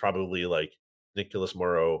year, it's probably like Nicholas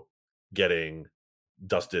Morrow getting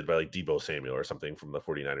dusted by like Deebo Samuel or something from the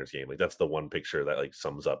 49ers game. Like that's the one picture that like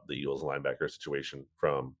sums up the Eagles linebacker situation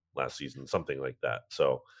from last season, something like that.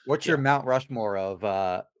 So what's your Mount Rushmore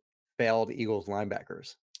of failed Eagles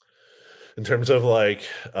linebackers? In terms of like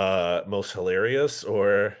most hilarious,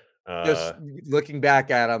 or just looking back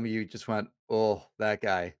at him, you just went, oh, that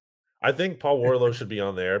guy. I think Paul Warlow should be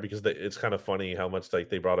on there because it's kind of funny how much like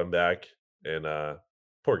they brought him back, and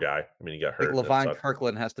poor guy. I mean, he got hurt. Like Levine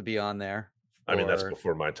Kirkland has to be on there. I mean, that's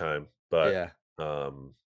before my time, but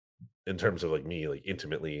in terms of like me, like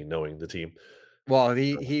intimately knowing the team. Well,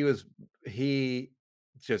 he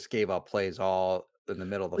just gave up plays all in the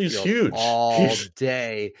middle of the He's field huge. all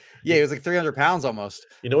day. Yeah, he was like 300 pounds almost.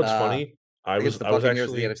 You know what's funny? Against the I was Buccaneers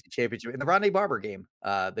in actually the NFC Championship in the Rodney Barber game.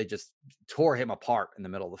 They just tore him apart in the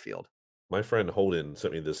middle of the field. my friend Holden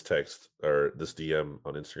sent me this text or this DM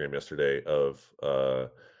on Instagram yesterday of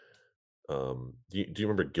do you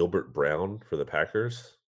remember Gilbert Brown for the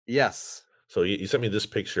Packers? Yes. So he sent me this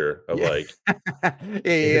picture of Yeah. like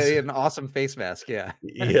Yeah, his an awesome face mask. Yeah.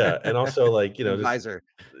 yeah, and also like, you know, And just visor.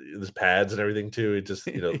 his pads and everything too. It just,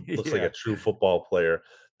 looks like Yeah. a true football player.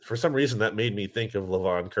 For some reason that made me think of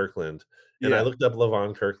Levon Kirkland. And I Yeah. looked up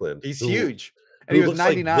Levon Kirkland, He's who huge. And who he was looks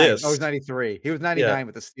like 99. Oh, he was this. 93. He was Yeah. 99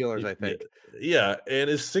 with the Steelers, I think. Yeah, and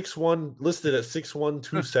is 6'1", listed at 6'1",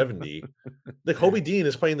 270. The Kobe Dean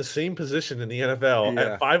is playing the same position in the NFL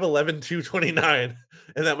Yeah. at 5'11", 229,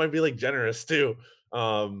 and that might be like generous too.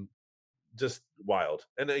 Just wild.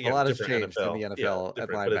 And A again, lot has different changed in the NFL. Yeah, NFL at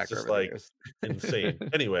different, but it's linebacker just over the like years. insane.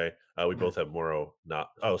 Anyway, we both have Morrow. Not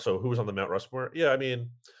so who was on the Mount Rushmore? Yeah, I mean,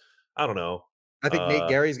 I don't know. I think Nate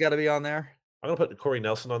Gary's got to be on there. I'm gonna put Corey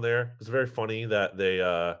Nelson on there. It's very funny that they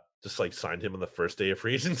just like signed him on the first day of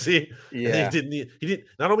free agency. And Yeah. he didn't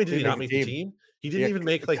not only did he Didn't not make the team, he didn't even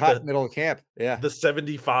make like cut middle of camp. Yeah. the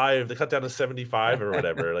 75, they cut down to 75 or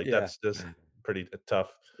whatever. Like Yeah. that's just pretty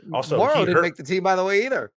tough. Also, Morrow he didn't hurt. make the team, by the way,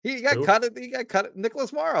 either. He got Who? cut. He got cut.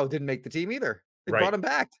 Nicholas Morrow didn't make the team either. They Right. brought him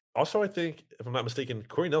back. Also, I think, if I'm not mistaken,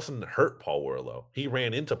 Corey Nelson hurt Paul Warlow. He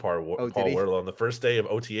ran into Paul did he? Warlow on the first day of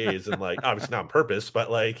OTAs, and like obviously not on purpose, but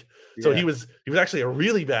like so Yeah. he was actually a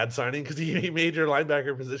really bad signing because he made your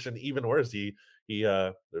linebacker position even worse.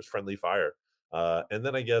 There's friendly fire, and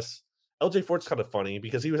then I guess LJ Fort's kind of funny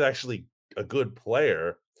because he was actually a good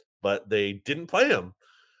player, but they didn't play him.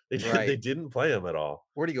 They Right. didn't play him at all.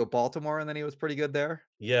 Where'd he go? Baltimore, and then he was pretty good there.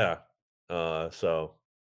 Yeah, so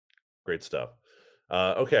great stuff.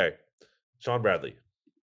 Okay, Sean Bradley.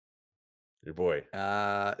 Your boy.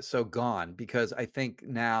 So gone, because I think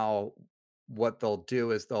now what they'll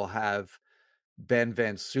do is they'll have Ben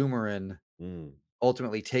Van Sumeren Mm.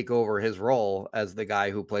 ultimately take over his role as the guy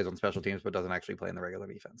who plays on special teams but doesn't actually play in the regular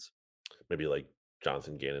defense. Maybe like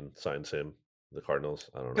Jonathan Gannon signs him, the Cardinals.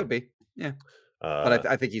 I don't know. Could be, yeah. But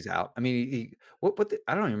I think he's out. I mean, I don't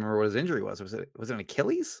even remember what his injury was. Was it an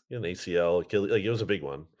Achilles? an ACL, Achilles, like it was a big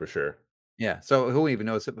one for sure. Yeah. So who even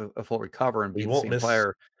knows if a full recover and be the same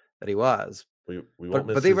player that he was? We won't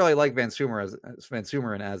miss. But they really like Van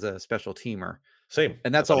Sumeren as a special teamer. Same,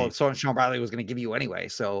 and that's all Sean Bradley was going to give you anyway.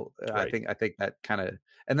 So Right. I think that kind of,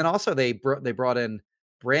 and then also they brought in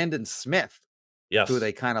Brandon Smith, Yes, who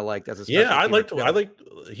they kind of liked as a special I teamer liked. too. I liked.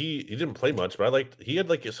 He didn't play much, but he had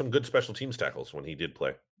like some good special teams tackles when he did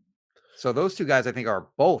play. So those two guys I think are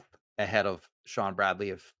both ahead of Sean Bradley.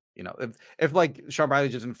 If like Sean Bradley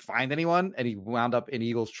just didn't find anyone and he wound up in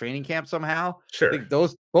Eagles training camp somehow, Sure. I think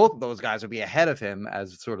both of those guys would be ahead of him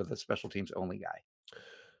as sort of the special teams only guy.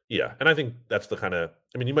 Yeah, and I think that's the kind of.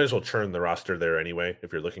 I mean, you might as well churn the roster there anyway.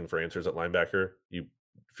 If you're looking for answers at linebacker, you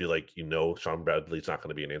feel like Sean Bradley's not going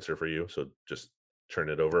to be an answer for you, so just churn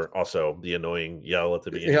it over. Also, the annoying yell at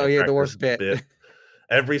the beginning. Oh of yeah, the worst bit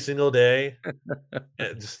every single day.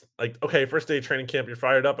 And just like, okay, first day of training camp, you're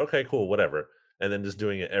fired up. Okay, cool, whatever. And then just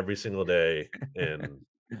doing it every single day, and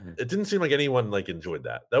it didn't seem like anyone like enjoyed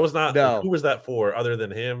that. That was not No. who was that for other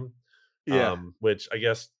than him. Yeah. Which I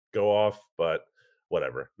guess go off, but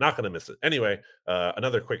whatever. Not gonna miss it. Anyway,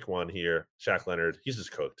 another quick one here. Shaq Leonard, he's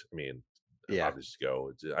just cooked. I mean, Yeah. obviously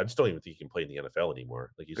go. I just don't even think he can play in the NFL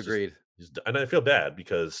anymore. Like Agreed. And I feel bad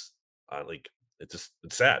because it's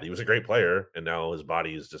sad. He was a great player, and now his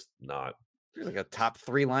body is just not. He was like a top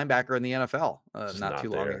 3 linebacker in the NFL not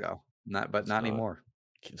too long there. ago. Not anymore.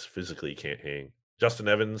 He's physically can't hang. Justin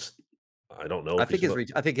Evans, I don't know. I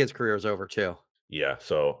think his career is over too. Yeah,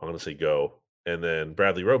 so I'm gonna say go, and then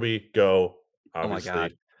Bradley Roby, go. Obviously. Oh my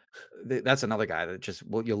god, that's another guy that just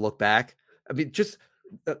you look back. I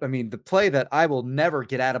mean, the play that I will never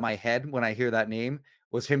get out of my head when I hear that name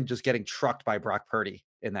was him just getting trucked by Brock Purdy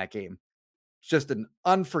in that game. It's just an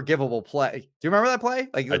unforgivable play. Do you remember that play?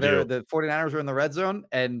 Like the 49ers were in the red zone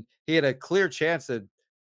and he had a clear chance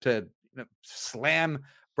to slam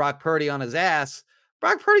Brock Purdy on his ass.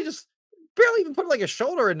 Brock Purdy just barely even put like a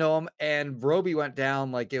shoulder into him, and Roby went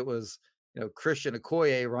down like it was Christian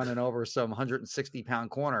Okoye running over some 160-pound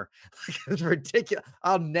corner. It's ridiculous.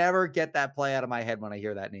 I'll never get that play out of my head when I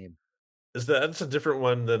hear that name. That's a different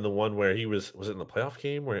one than the one where he was it in the playoff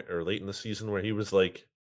game or late in the season where he was like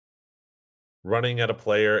running at a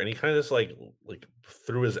player and he kind of just like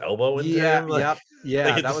threw his elbow into him.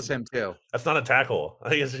 Yeah, that was him too. That's not a tackle.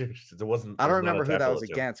 I guess it wasn't. I don't remember who that was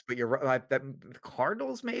against, but you're right. The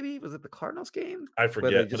Cardinals, maybe was it the Cardinals game? I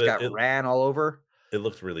forget. Where they just got ran all over. It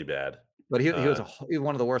looked really bad. But he was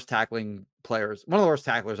one of the worst tackling players, one of the worst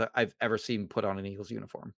tacklers I've ever seen put on an Eagles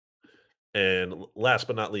uniform. And last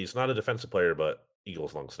but not least, not a defensive player, but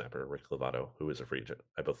Eagles long snapper Rick Lovato, who is a free agent.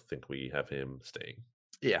 I both think we have him staying.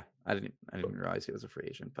 Yeah, I didn't realize he was a free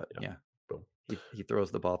agent, but yeah. Boom. He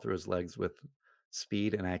throws the ball through his legs with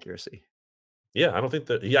speed and accuracy. Yeah, I don't think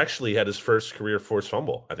that he actually had his first career forced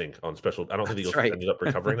fumble, I think, on special. I don't think the Eagles ended up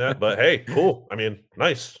recovering that, but hey, cool. I mean,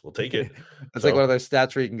 nice. We'll take it. It's like one of those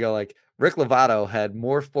stats where you can go like, Rick Lovato had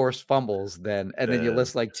more forced fumbles than, and then you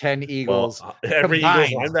list like 10 Eagles. Every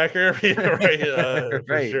combined. Eagles linebacker, right? For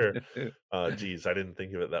Right. sure. Geez, I didn't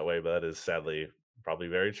think of it that way, but that is sadly probably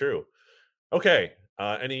very true. Okay.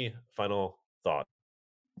 Any final thought?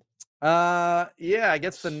 Yeah, I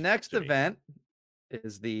guess the next Jimmy. event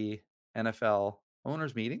is the NFL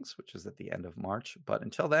owners meetings, which is at the end of March. But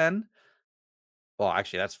until then, well,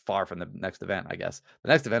 actually, that's far from the next event, I guess. The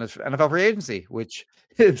next event is NFL free agency, which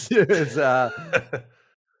is you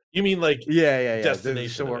mean like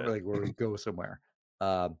destination somewhere like where we go somewhere.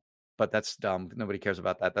 But that's dumb. Nobody cares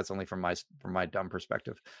about that. That's only from my dumb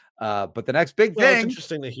perspective. But the next big thing. It's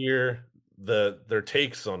interesting to hear their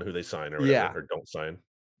takes on who they sign or whatever, or don't sign.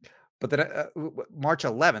 But then March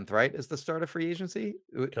 11th, right, is the start of free agency.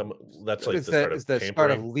 That's like the start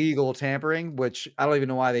of legal tampering, which I don't even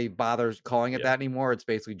know why they bother calling it that anymore. It's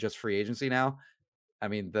basically just free agency now. I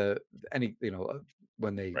mean,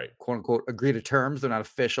 when they quote unquote agree to terms, they're not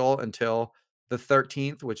official until the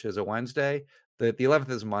 13th, which is a Wednesday. The 11th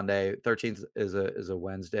is Monday. 13th is a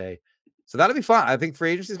Wednesday. So that'll be fun. I think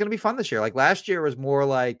free agency is going to be fun this year. Like last year was more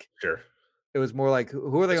like It was more like,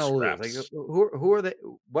 who are they going to lose? Like, who are they?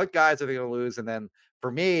 What guys are they going to lose? And then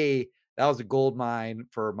for me, that was a gold mine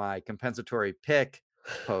for my compensatory pick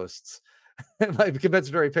posts. My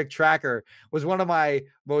compensatory pick tracker was one of my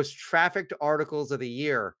most trafficked articles of the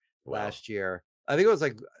year last year. I think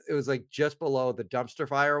it was like just below the dumpster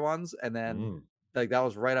fire ones, and then like that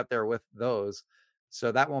was right up there with those.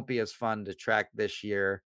 So that won't be as fun to track this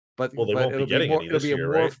year. But it'll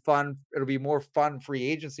be more fun free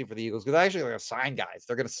agency for the Eagles because actually they're going to sign guys.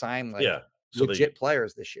 They're going to sign legit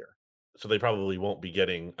players this year. So they probably won't be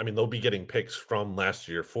getting. I mean, they'll be getting picks from last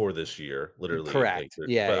year for this year, literally. Correct.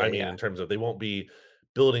 In terms of they won't be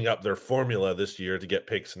building up their formula this year to get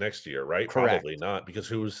picks next year, right? Correct. Probably not, because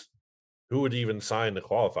who would even sign to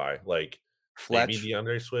qualify? Like maybe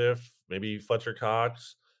DeAndre Swift, maybe Fletcher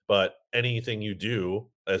Cox. But anything you do,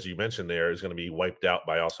 as you mentioned there, is going to be wiped out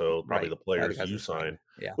by also probably the players you sign,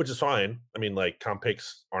 which is fine. I mean, like comp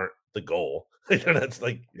picks aren't the goal. That's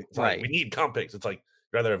like, we need comp picks. It's like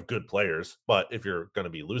rather have good players. But if you're going to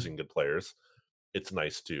be losing good players, it's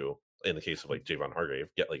nice to, in the case of like Javon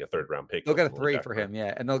Hargrave, get like a 3rd round pick. They'll get a 3 for him,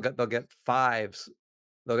 and they'll get 5s.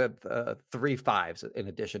 They'll get 3 5s in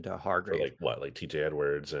addition to Hargrave. For like what, like TJ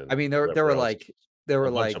Edwards and I mean, there were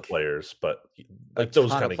a bunch of players, but like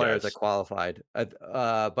those kind of players guys that qualified. But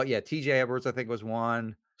yeah, TJ Edwards I think was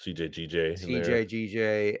one.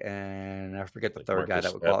 GJ, and I forget the third guy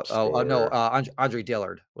that would qualify. Andre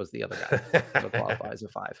Dillard was the other guy that qualifies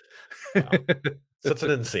as 5. Wow. Such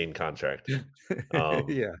an insane contract.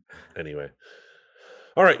 Anyway,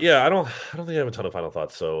 all right. Yeah, I don't think I have a ton of final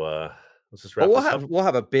thoughts. So let's just wrap this up. We'll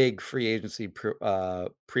have a big free agency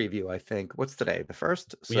preview. I think. What's today? The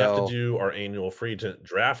 1st. We have to do our annual free agent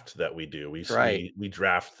draft that we do. We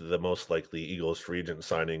draft the most likely Eagles free agent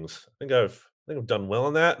signings. I think I've done well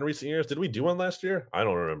on that in recent years. Did we do one last year? I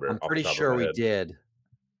don't remember. I'm pretty sure we did.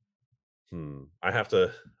 I have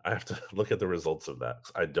to look at the results of that.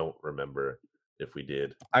 I don't remember if we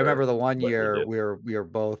did. I remember the one year we were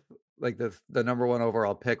both like the number 1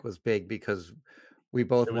 overall pick was big because we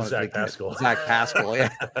both wanted Zach Pascal. Zach Pascal, yeah.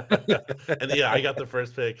 And I got the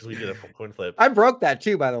first pick because we did a coin flip. I broke that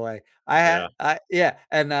too, by the way. I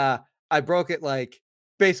broke it like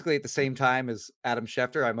basically at the same time as Adam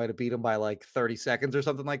Schefter. I might have beat him by like 30 seconds or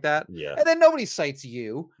something like that. Yeah. And then nobody cites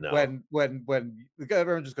you when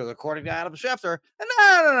everyone just goes according to Adam Schefter. And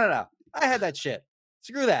no. I had that shit.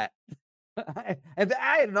 Screw that. And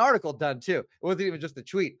I had an article done too. It wasn't even just a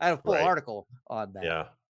tweet. I had a full article on that. Yeah.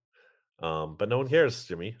 But no one cares,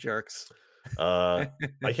 Jimmy. Jerks. I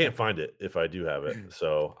can't find it if I do have it,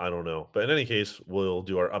 so I don't know. But in any case, we'll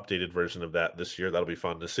do our updated version of that this year. That'll be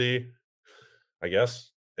fun to see, I guess.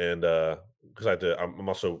 And because I'm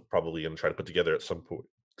also probably going to try to put together at some point,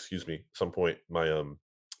 my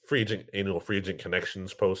annual free agent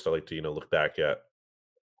connections post. I like to look back at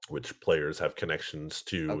which players have connections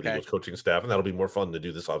to the Eagles coaching staff, and that'll be more fun to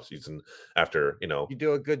do this offseason after you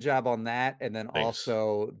do a good job on that, and then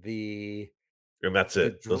also and that's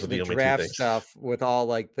it. Those are the only draft 2 things. stuff with all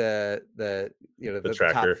like the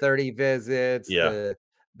tracker. top 30 visits, the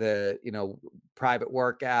the private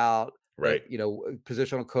workout, Right.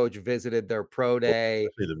 positional coach visited their pro day.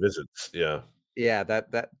 Especially the visits. Yeah. Yeah,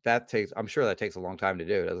 that takes, I'm sure that takes a long time to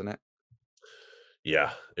do, doesn't it?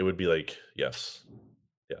 Yeah. It would be like, yes.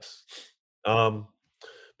 Yes. Um,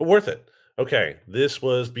 but worth it. Okay. This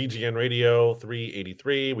was BGN Radio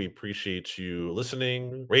 383. We appreciate you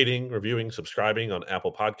listening, rating, reviewing, subscribing on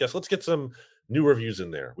Apple Podcasts. Let's get some new reviews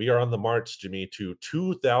in there. We are on the march, Jimmy, to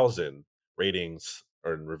 2,000 ratings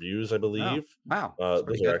or reviews, I Oh, believe. wow. That's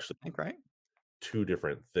pretty Those are good, actually I think, right? two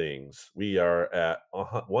different things. We are at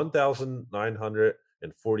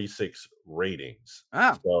 1,946 ratings.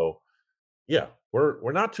 Wow. So yeah,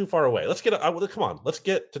 we're not too far away. Let's get come on, let's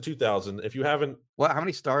get to 2,000. If you haven't, How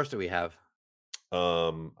many stars do we have?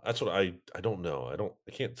 that's what I don't know.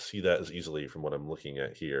 I can't see that as easily from what I'm looking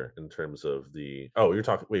at here in terms of the. Oh, you're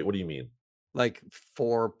talking. Wait, what do you mean? Like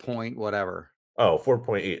 4 point whatever. Oh,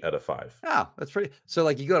 4.8 out of 5. Oh, that's pretty. So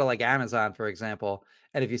like you go to like Amazon, for example,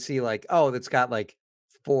 and if you see like, oh, it's got like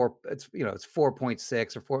it's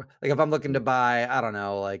 4.6 or 4. Like if I'm looking to buy, I don't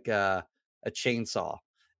know, like a chainsaw,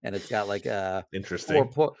 and it's got like a 4 Interesting.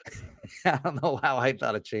 point. I don't know how I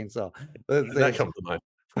thought a chainsaw. But let's say That it's comes to mind.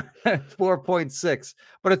 4.6,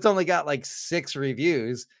 but it's only got like 6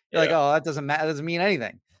 reviews. You're like, Yeah. oh, that doesn't matter. That doesn't mean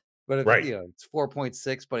anything. But if Right. it's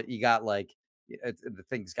 4.6, but you got like the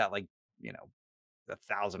thing's got like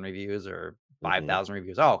 1,000 reviews or 5,000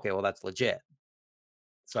 reviews. Oh, okay, well that's legit.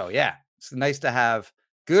 So yeah, it's nice to have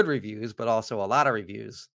good reviews, but also a lot of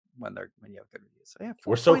reviews when you have good reviews. So yeah,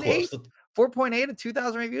 We're so close. 4.8 to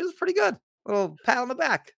 2,000 reviews is pretty good. A little pat on the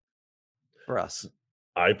back for us.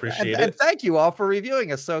 I appreciate And it. thank you all for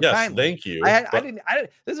reviewing us so Yes, kindly. thank you. I didn't.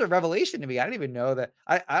 This is a revelation to me. I didn't even know that.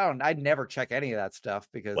 I'd never check any of that stuff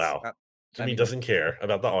because. Wow. Jimmy doesn't care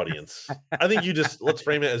about the audience. I think you just let's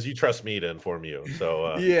frame it as you trust me to inform you.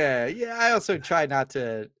 So yeah. I also try not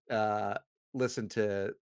to listen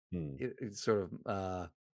to sort of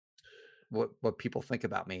what people think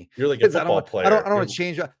about me. You're like a football player. I don't want to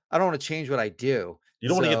change. I don't want to change what I do. You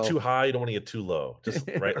don't want to get too high. You don't want to get too low. Just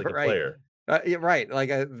right, like a player. Yeah, right.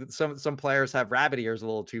 Like some players have rabbit ears a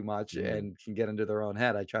little too much and can get into their own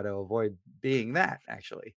head. I try to avoid being that,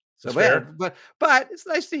 actually. So, but it's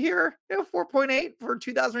nice to hear 4.8 for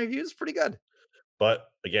 2,000 reviews. Pretty good. But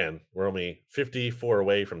again, we're only 54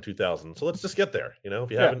 away from 2,000. So let's just get there.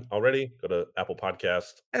 If you haven't already, go to Apple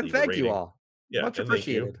Podcast. And thank you all. Yeah, much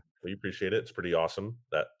appreciated. Thank you. We appreciate it. It's pretty awesome.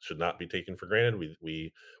 That should not be taken for granted.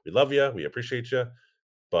 We love you. We appreciate you.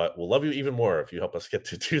 But we'll love you even more if you help us get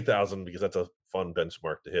to 2,000 because that's a fun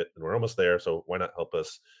benchmark to hit. And we're almost there. So why not help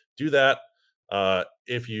us do that?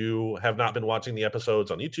 If you have not been watching the episodes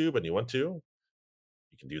on YouTube and you want to, you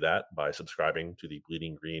can do that by subscribing to the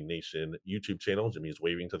Bleeding Green Nation YouTube channel. Jimmy's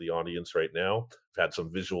waving to the audience right now. We've had some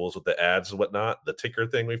visuals with the ads and whatnot. The ticker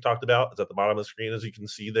thing we've talked about is at the bottom of the screen, as you can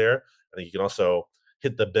see there. I think you can also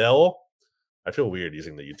hit the bell. I feel weird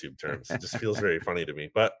using the YouTube terms. It just feels very funny to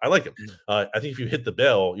me, but I like it. I think if you hit the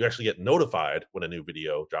bell, you actually get notified when a new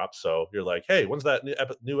video drops. So you're like, hey, when's that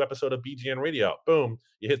new episode of BGN Radio out? Boom.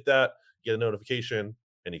 You hit that, get a notification,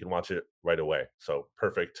 and you can watch it right away. So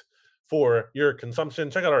perfect for your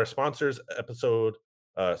consumption. Check out our sponsors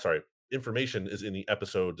information is in the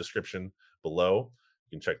episode description below.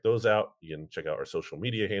 You can check those out. You can check out our social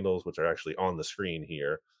media handles, which are actually on the screen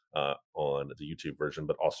here. On the YouTube version,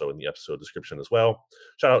 but also in the episode description as well.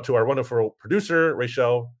 Shout out to our wonderful producer,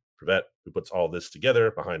 Rachel Prevet, who puts all this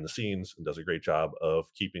together behind the scenes and does a great job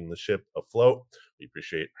of keeping the ship afloat. We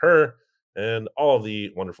appreciate her and all of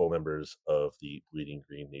the wonderful members of the Bleeding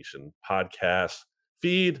Green Nation podcast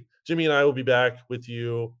feed. Jimmy and I will be back with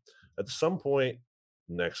you at some point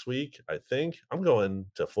next week. I think I'm going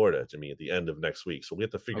to Florida, Jimmy, at the end of next week. So we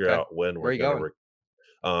have to figure out when we're going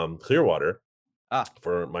to Clearwater.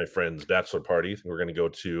 For my friend's bachelor party. We're going to go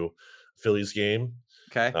to Phillies game.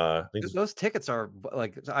 Okay. Those tickets are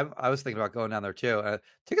like, I was thinking about going down there too.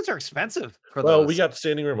 Tickets are expensive for those. Well, we got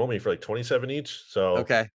standing room only for like 27 each. So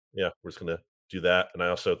okay. Yeah, we're just going to do that. And I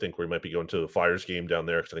also think we might be going to the Flyers game down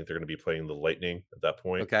there because I think they're going to be playing the Lightning at that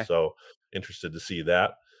point. Okay. So interested to see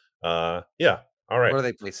that. Yeah. All right. Where do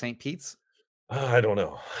they play? St. Pete's? I don't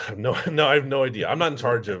know. I have no idea. I'm not in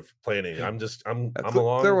charge of planning. I'm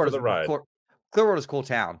along for the ride. Clearwater's a cool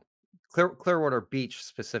town. Clearwater Beach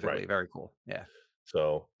specifically, right. Very cool. Yeah.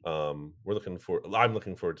 So I'm looking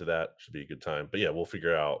forward to that. Should be a good time. But yeah, we'll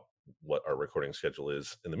figure out what our recording schedule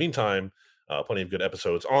is. In the meantime, plenty of good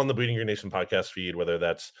episodes on the Bleeding Green Nation podcast feed, whether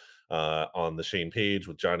that's on the Shane page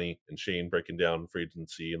with Johnny and Shane breaking down free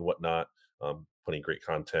agency and whatnot. Plenty of great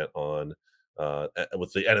content on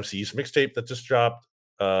with the NFC East mixtape that just dropped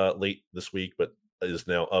late this week, but is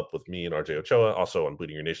now up with me and RJ Ochoa. Also on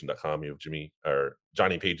bleedinggreennation.com, you have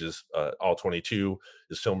Johnny Page's All 22,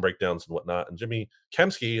 his film breakdowns and whatnot. And Jimmy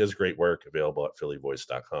Kemsky has great work available at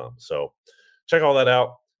phillyvoice.com. So check all that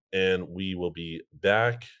out. And we will be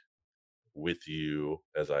back with you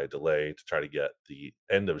as I delay to try to get the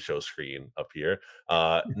end of show screen up here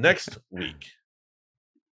next week.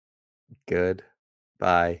 Good.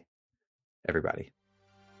 Bye, everybody.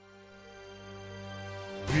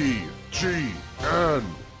 BGN